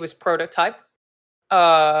 1000G was Prototype.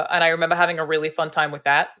 And I remember having a really fun time with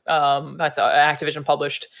that. That's Activision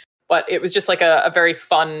published, but it was just like a very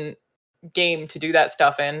fun game to do that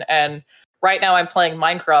stuff in. And right now I'm playing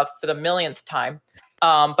Minecraft for the millionth time.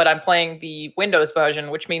 But I'm playing the Windows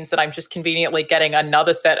version, which means that I'm just conveniently getting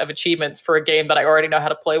another set of achievements for a game that I already know how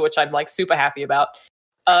to play, which I'm like super happy about.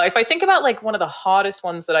 If I think about like one of the hardest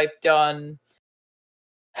ones that I've done,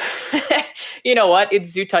 you know what? It's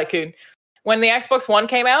Zoo Tycoon. When the Xbox One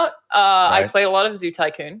came out, I played a lot of Zoo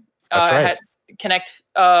Tycoon. That's right. I had Connect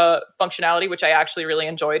functionality, which I actually really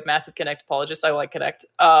enjoyed. Massive Connect apologist. I like Connect.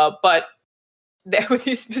 But there were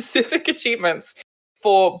these specific achievements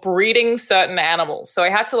for breeding certain animals. So I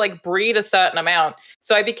had to like breed a certain amount.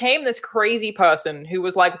 So I became this crazy person who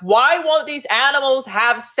was like, why won't these animals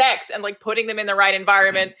have sex? And like putting them in the right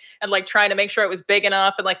environment and like trying to make sure it was big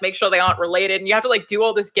enough and like make sure they aren't related. And you have to like do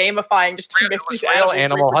all this gamifying just to make these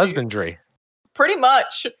animal husbandry. Pretty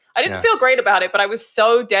much. I didn't feel great about it, but I was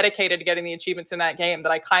so dedicated to getting the achievements in that game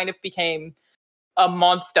that I kind of became a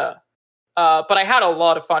monster. But I had a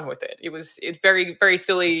lot of fun with it. It's very, very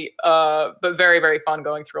silly, but very, very fun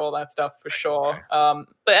going through all that stuff for sure.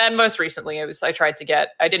 And most recently, I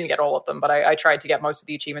didn't get all of them, but I tried to get most of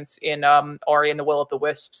the achievements in Ori and the Will of the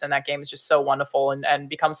Wisps, and that game is just so wonderful and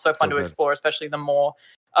becomes so fun to explore, especially the more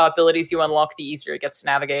abilities you unlock, the easier it gets to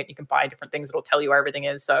navigate. You can buy different things that'll tell you where everything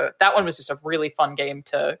is. So that one was just a really fun game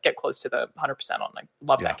to get close to the 100% on. I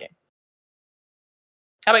love that game.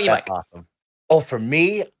 How about you, Mike? Awesome. Oh, for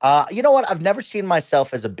me, you know what? I've never seen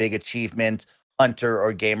myself as a big achievement hunter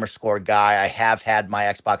or gamer score guy. I have had my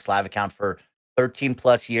Xbox Live account for 13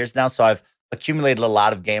 plus years now, so I've accumulated a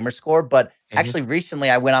lot of gamer score. But actually, recently,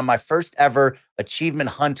 I went on my first ever achievement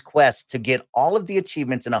hunt quest to get all of the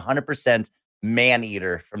achievements in 100%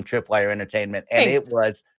 Man-Eater from Tripwire Entertainment, and it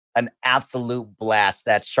was an absolute blast.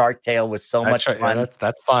 That Shark Tale was so much fun. Yeah,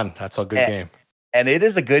 that's fun. That's a good game. And it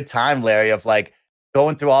is a good time, Larry, of like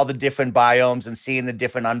going through all the different biomes and seeing the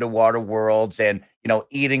different underwater worlds and, you know,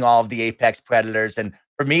 eating all of the apex predators. And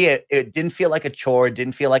for me, it didn't feel like a chore. It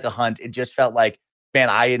didn't feel like a hunt. It just felt like, man,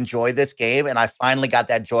 I enjoy this game. And I finally got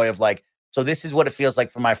that joy of like, so this is what it feels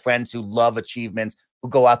like for my friends who love achievements, who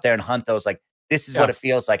go out there and hunt those. Like, this is what it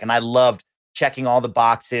feels like. And I loved checking all the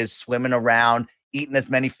boxes, swimming around, eating as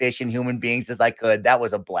many fish and human beings as I could. That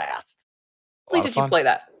was a blast. Did you play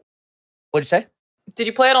that? What'd you say? Did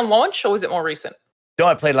you play it on launch or was it more recent? No,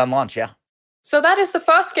 I played it on launch, yeah. So that is the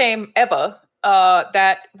first game ever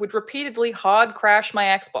that would repeatedly hard crash my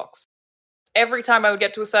Xbox. Every time I would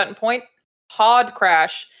get to a certain point, hard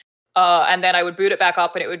crash, and then I would boot it back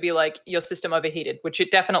up and it would be like, your system overheated, which it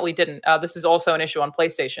definitely didn't. This is also an issue on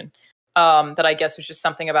PlayStation. That I guess was just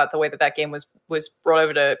something about the way that game was brought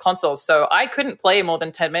over to consoles. So I couldn't play more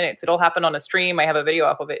than 10 minutes. It all happened on a stream. I have a video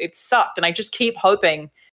up of it. It sucked. And I just keep hoping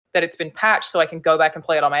that it's been patched so I can go back and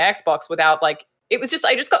play it on my Xbox without like, I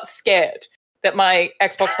just got scared that my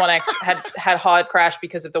Xbox One X had hard crash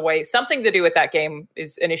because of the way something to do with that game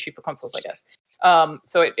is an issue for consoles, I guess.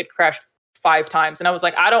 So it crashed 5 times. And I was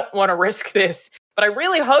like, I don't want to risk this. But I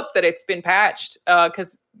really hope that it's been patched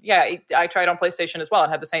because, I tried on PlayStation as well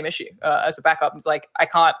and had the same issue as a backup. It's like, I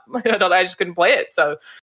just couldn't play it. So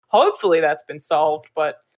hopefully that's been solved.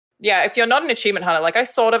 But yeah, if you're not an achievement hunter, like I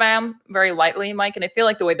sort of am very lightly, Mike, and I feel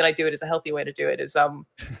like the way that I do it is a healthy way to do it is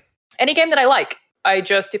any game that I like.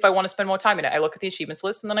 If I want to spend more time in it, I look at the achievements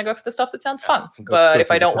list and then I go for the stuff that sounds fun. But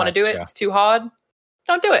if I don't want to do it, it's too hard,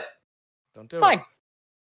 don't do it. Don't do Fine. it.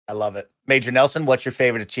 I love it. Major Nelson, what's your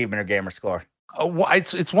favorite achievement or gamer score?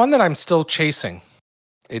 It's one that I'm still chasing.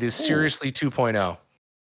 It is Seriously 2.0.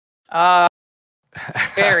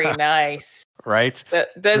 Very nice. Right? Go ahead.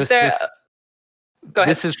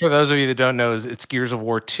 This is for those of you that don't know, it's Gears of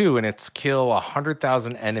War 2, and it's kill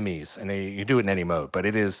 100,000 enemies, and you do it in any mode. But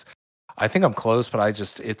it is, I think I'm close, but I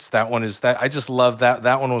just love that.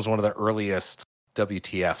 That one was one of the earliest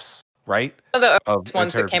WTFs. Right? The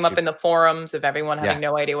ones that came up in the forums of everyone having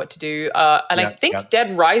no idea what to do. I think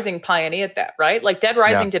Dead Rising pioneered that, right? Like Dead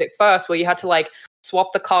Rising did it first, where you had to like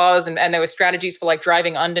swap the cars and there were strategies for like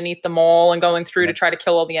driving underneath the mall and going through to try to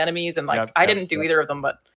kill all the enemies. And like I didn't do either of them,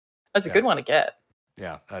 but that's a good one to get.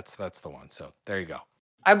 Yeah, that's the one. So there you go.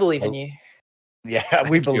 I believe in you. Yeah,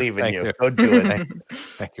 we believe in you. Go do it.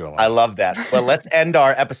 Thank you. I love that. Well, let's end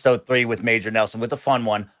our episode 3 with Major Nelson with a fun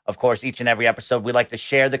one. Of course, each and every episode, we like to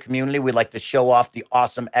share the community. We like to show off the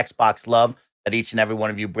awesome Xbox love that each and every one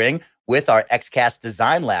of you bring with our Xcast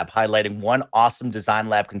Design Lab, highlighting one awesome Design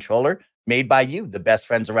Lab controller made by you, the best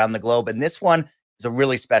friends around the globe. And this one is a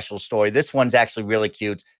really special story. This one's actually really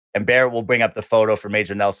cute. And Barrett will bring up the photo for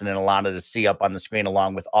Major Nelson and Alana to see up on the screen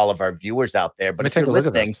along with all of our viewers out there. But if you're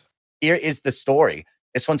listening, here is the story.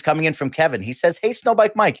 This one's coming in from Kevin. He says, "Hey,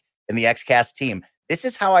 Snowbike Mike and the Xcast team. This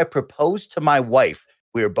is how I proposed to my wife.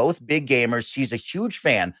 We are both big gamers. She's a huge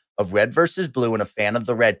fan of Red versus Blue and a fan of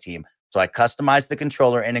the Red team. So I customized the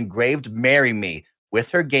controller and engraved 'Marry Me' with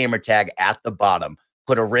her gamer tag at the bottom.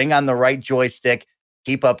 Put a ring on the right joystick.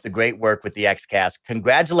 Keep up the great work with the Xcast.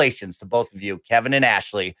 Congratulations to both of you, Kevin and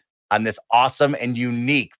Ashley, on this awesome and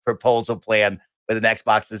unique proposal plan with an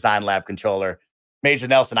Xbox Design Lab controller. Major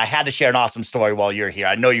Nelson, I had to share an awesome story while you're here.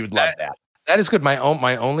 I know you would love that. That is good. My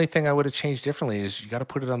only thing I would have changed differently is you got to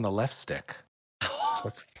put it on the left stick.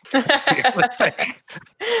 That's the only thing.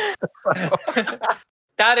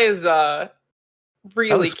 That is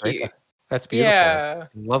really cute. Great. That's beautiful. Yeah.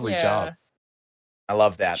 Lovely job. I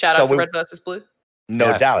love that. Shout out to Red versus Blue.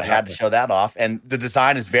 No doubt. I had to show that off. And the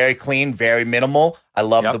design is very clean, very minimal. I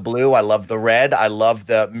love the blue. I love the red. I love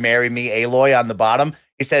the Marry Me Aloy on the bottom.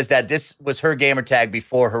 He says that this was her gamer tag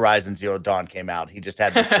before Horizon Zero Dawn came out. He just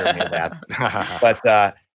had to assure me of that.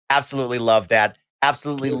 But absolutely love that.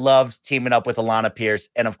 Absolutely loves teaming up with Alana Pierce.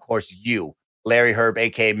 And of course, you, Larry Herb,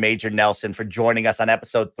 aka Major Nelson, for joining us on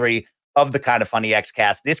episode 3 of the Kind of Funny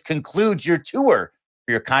Xcast. This concludes your tour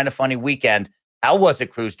for your Kind of Funny weekend. How was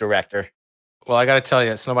it, Cruise Director? Well, I got to tell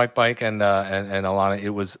you, Snowbike Bike and Alana,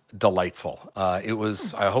 it was delightful. It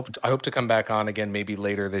was. I hope to come back on again, maybe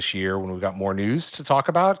later this year when we've got more news to talk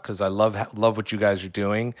about, because I love what you guys are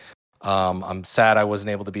doing. I'm sad I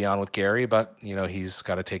wasn't able to be on with Gary, but he's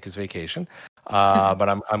got to take his vacation. But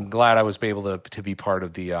I'm glad I was able to be part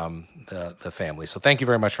of the family. So thank you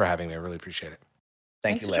very much for having me. I really appreciate it.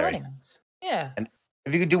 Thanks you, Larry. Yeah. And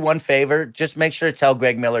if you could do one favor, just make sure to tell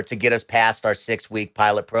Greg Miller to get us past our 6-week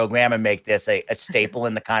pilot program and make this a staple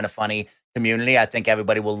in the Kind of Funny community. I think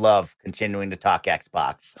everybody will love continuing to talk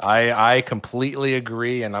Xbox. I completely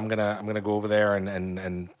agree, and I'm gonna go over there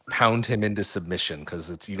and pound him into submission,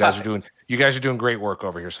 because you guys are doing great work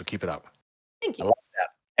over here. So keep it up. Thank you. I love that.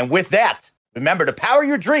 And with that, remember to power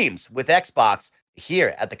your dreams with Xbox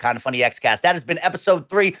here at the Kind of Funny Xcast. That has been episode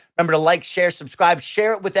 3. Remember to like, share, subscribe,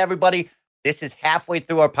 share it with everybody. This is halfway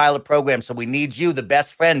through our pilot program, so we need you, the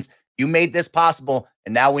best friends. You made this possible,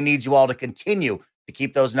 and now we need you all to continue to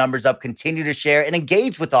keep those numbers up, continue to share, and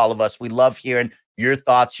engage with all of us. We love hearing your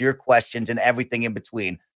thoughts, your questions, and everything in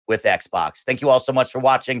between with Xbox. Thank you all so much for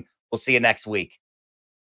watching. We'll see you next week.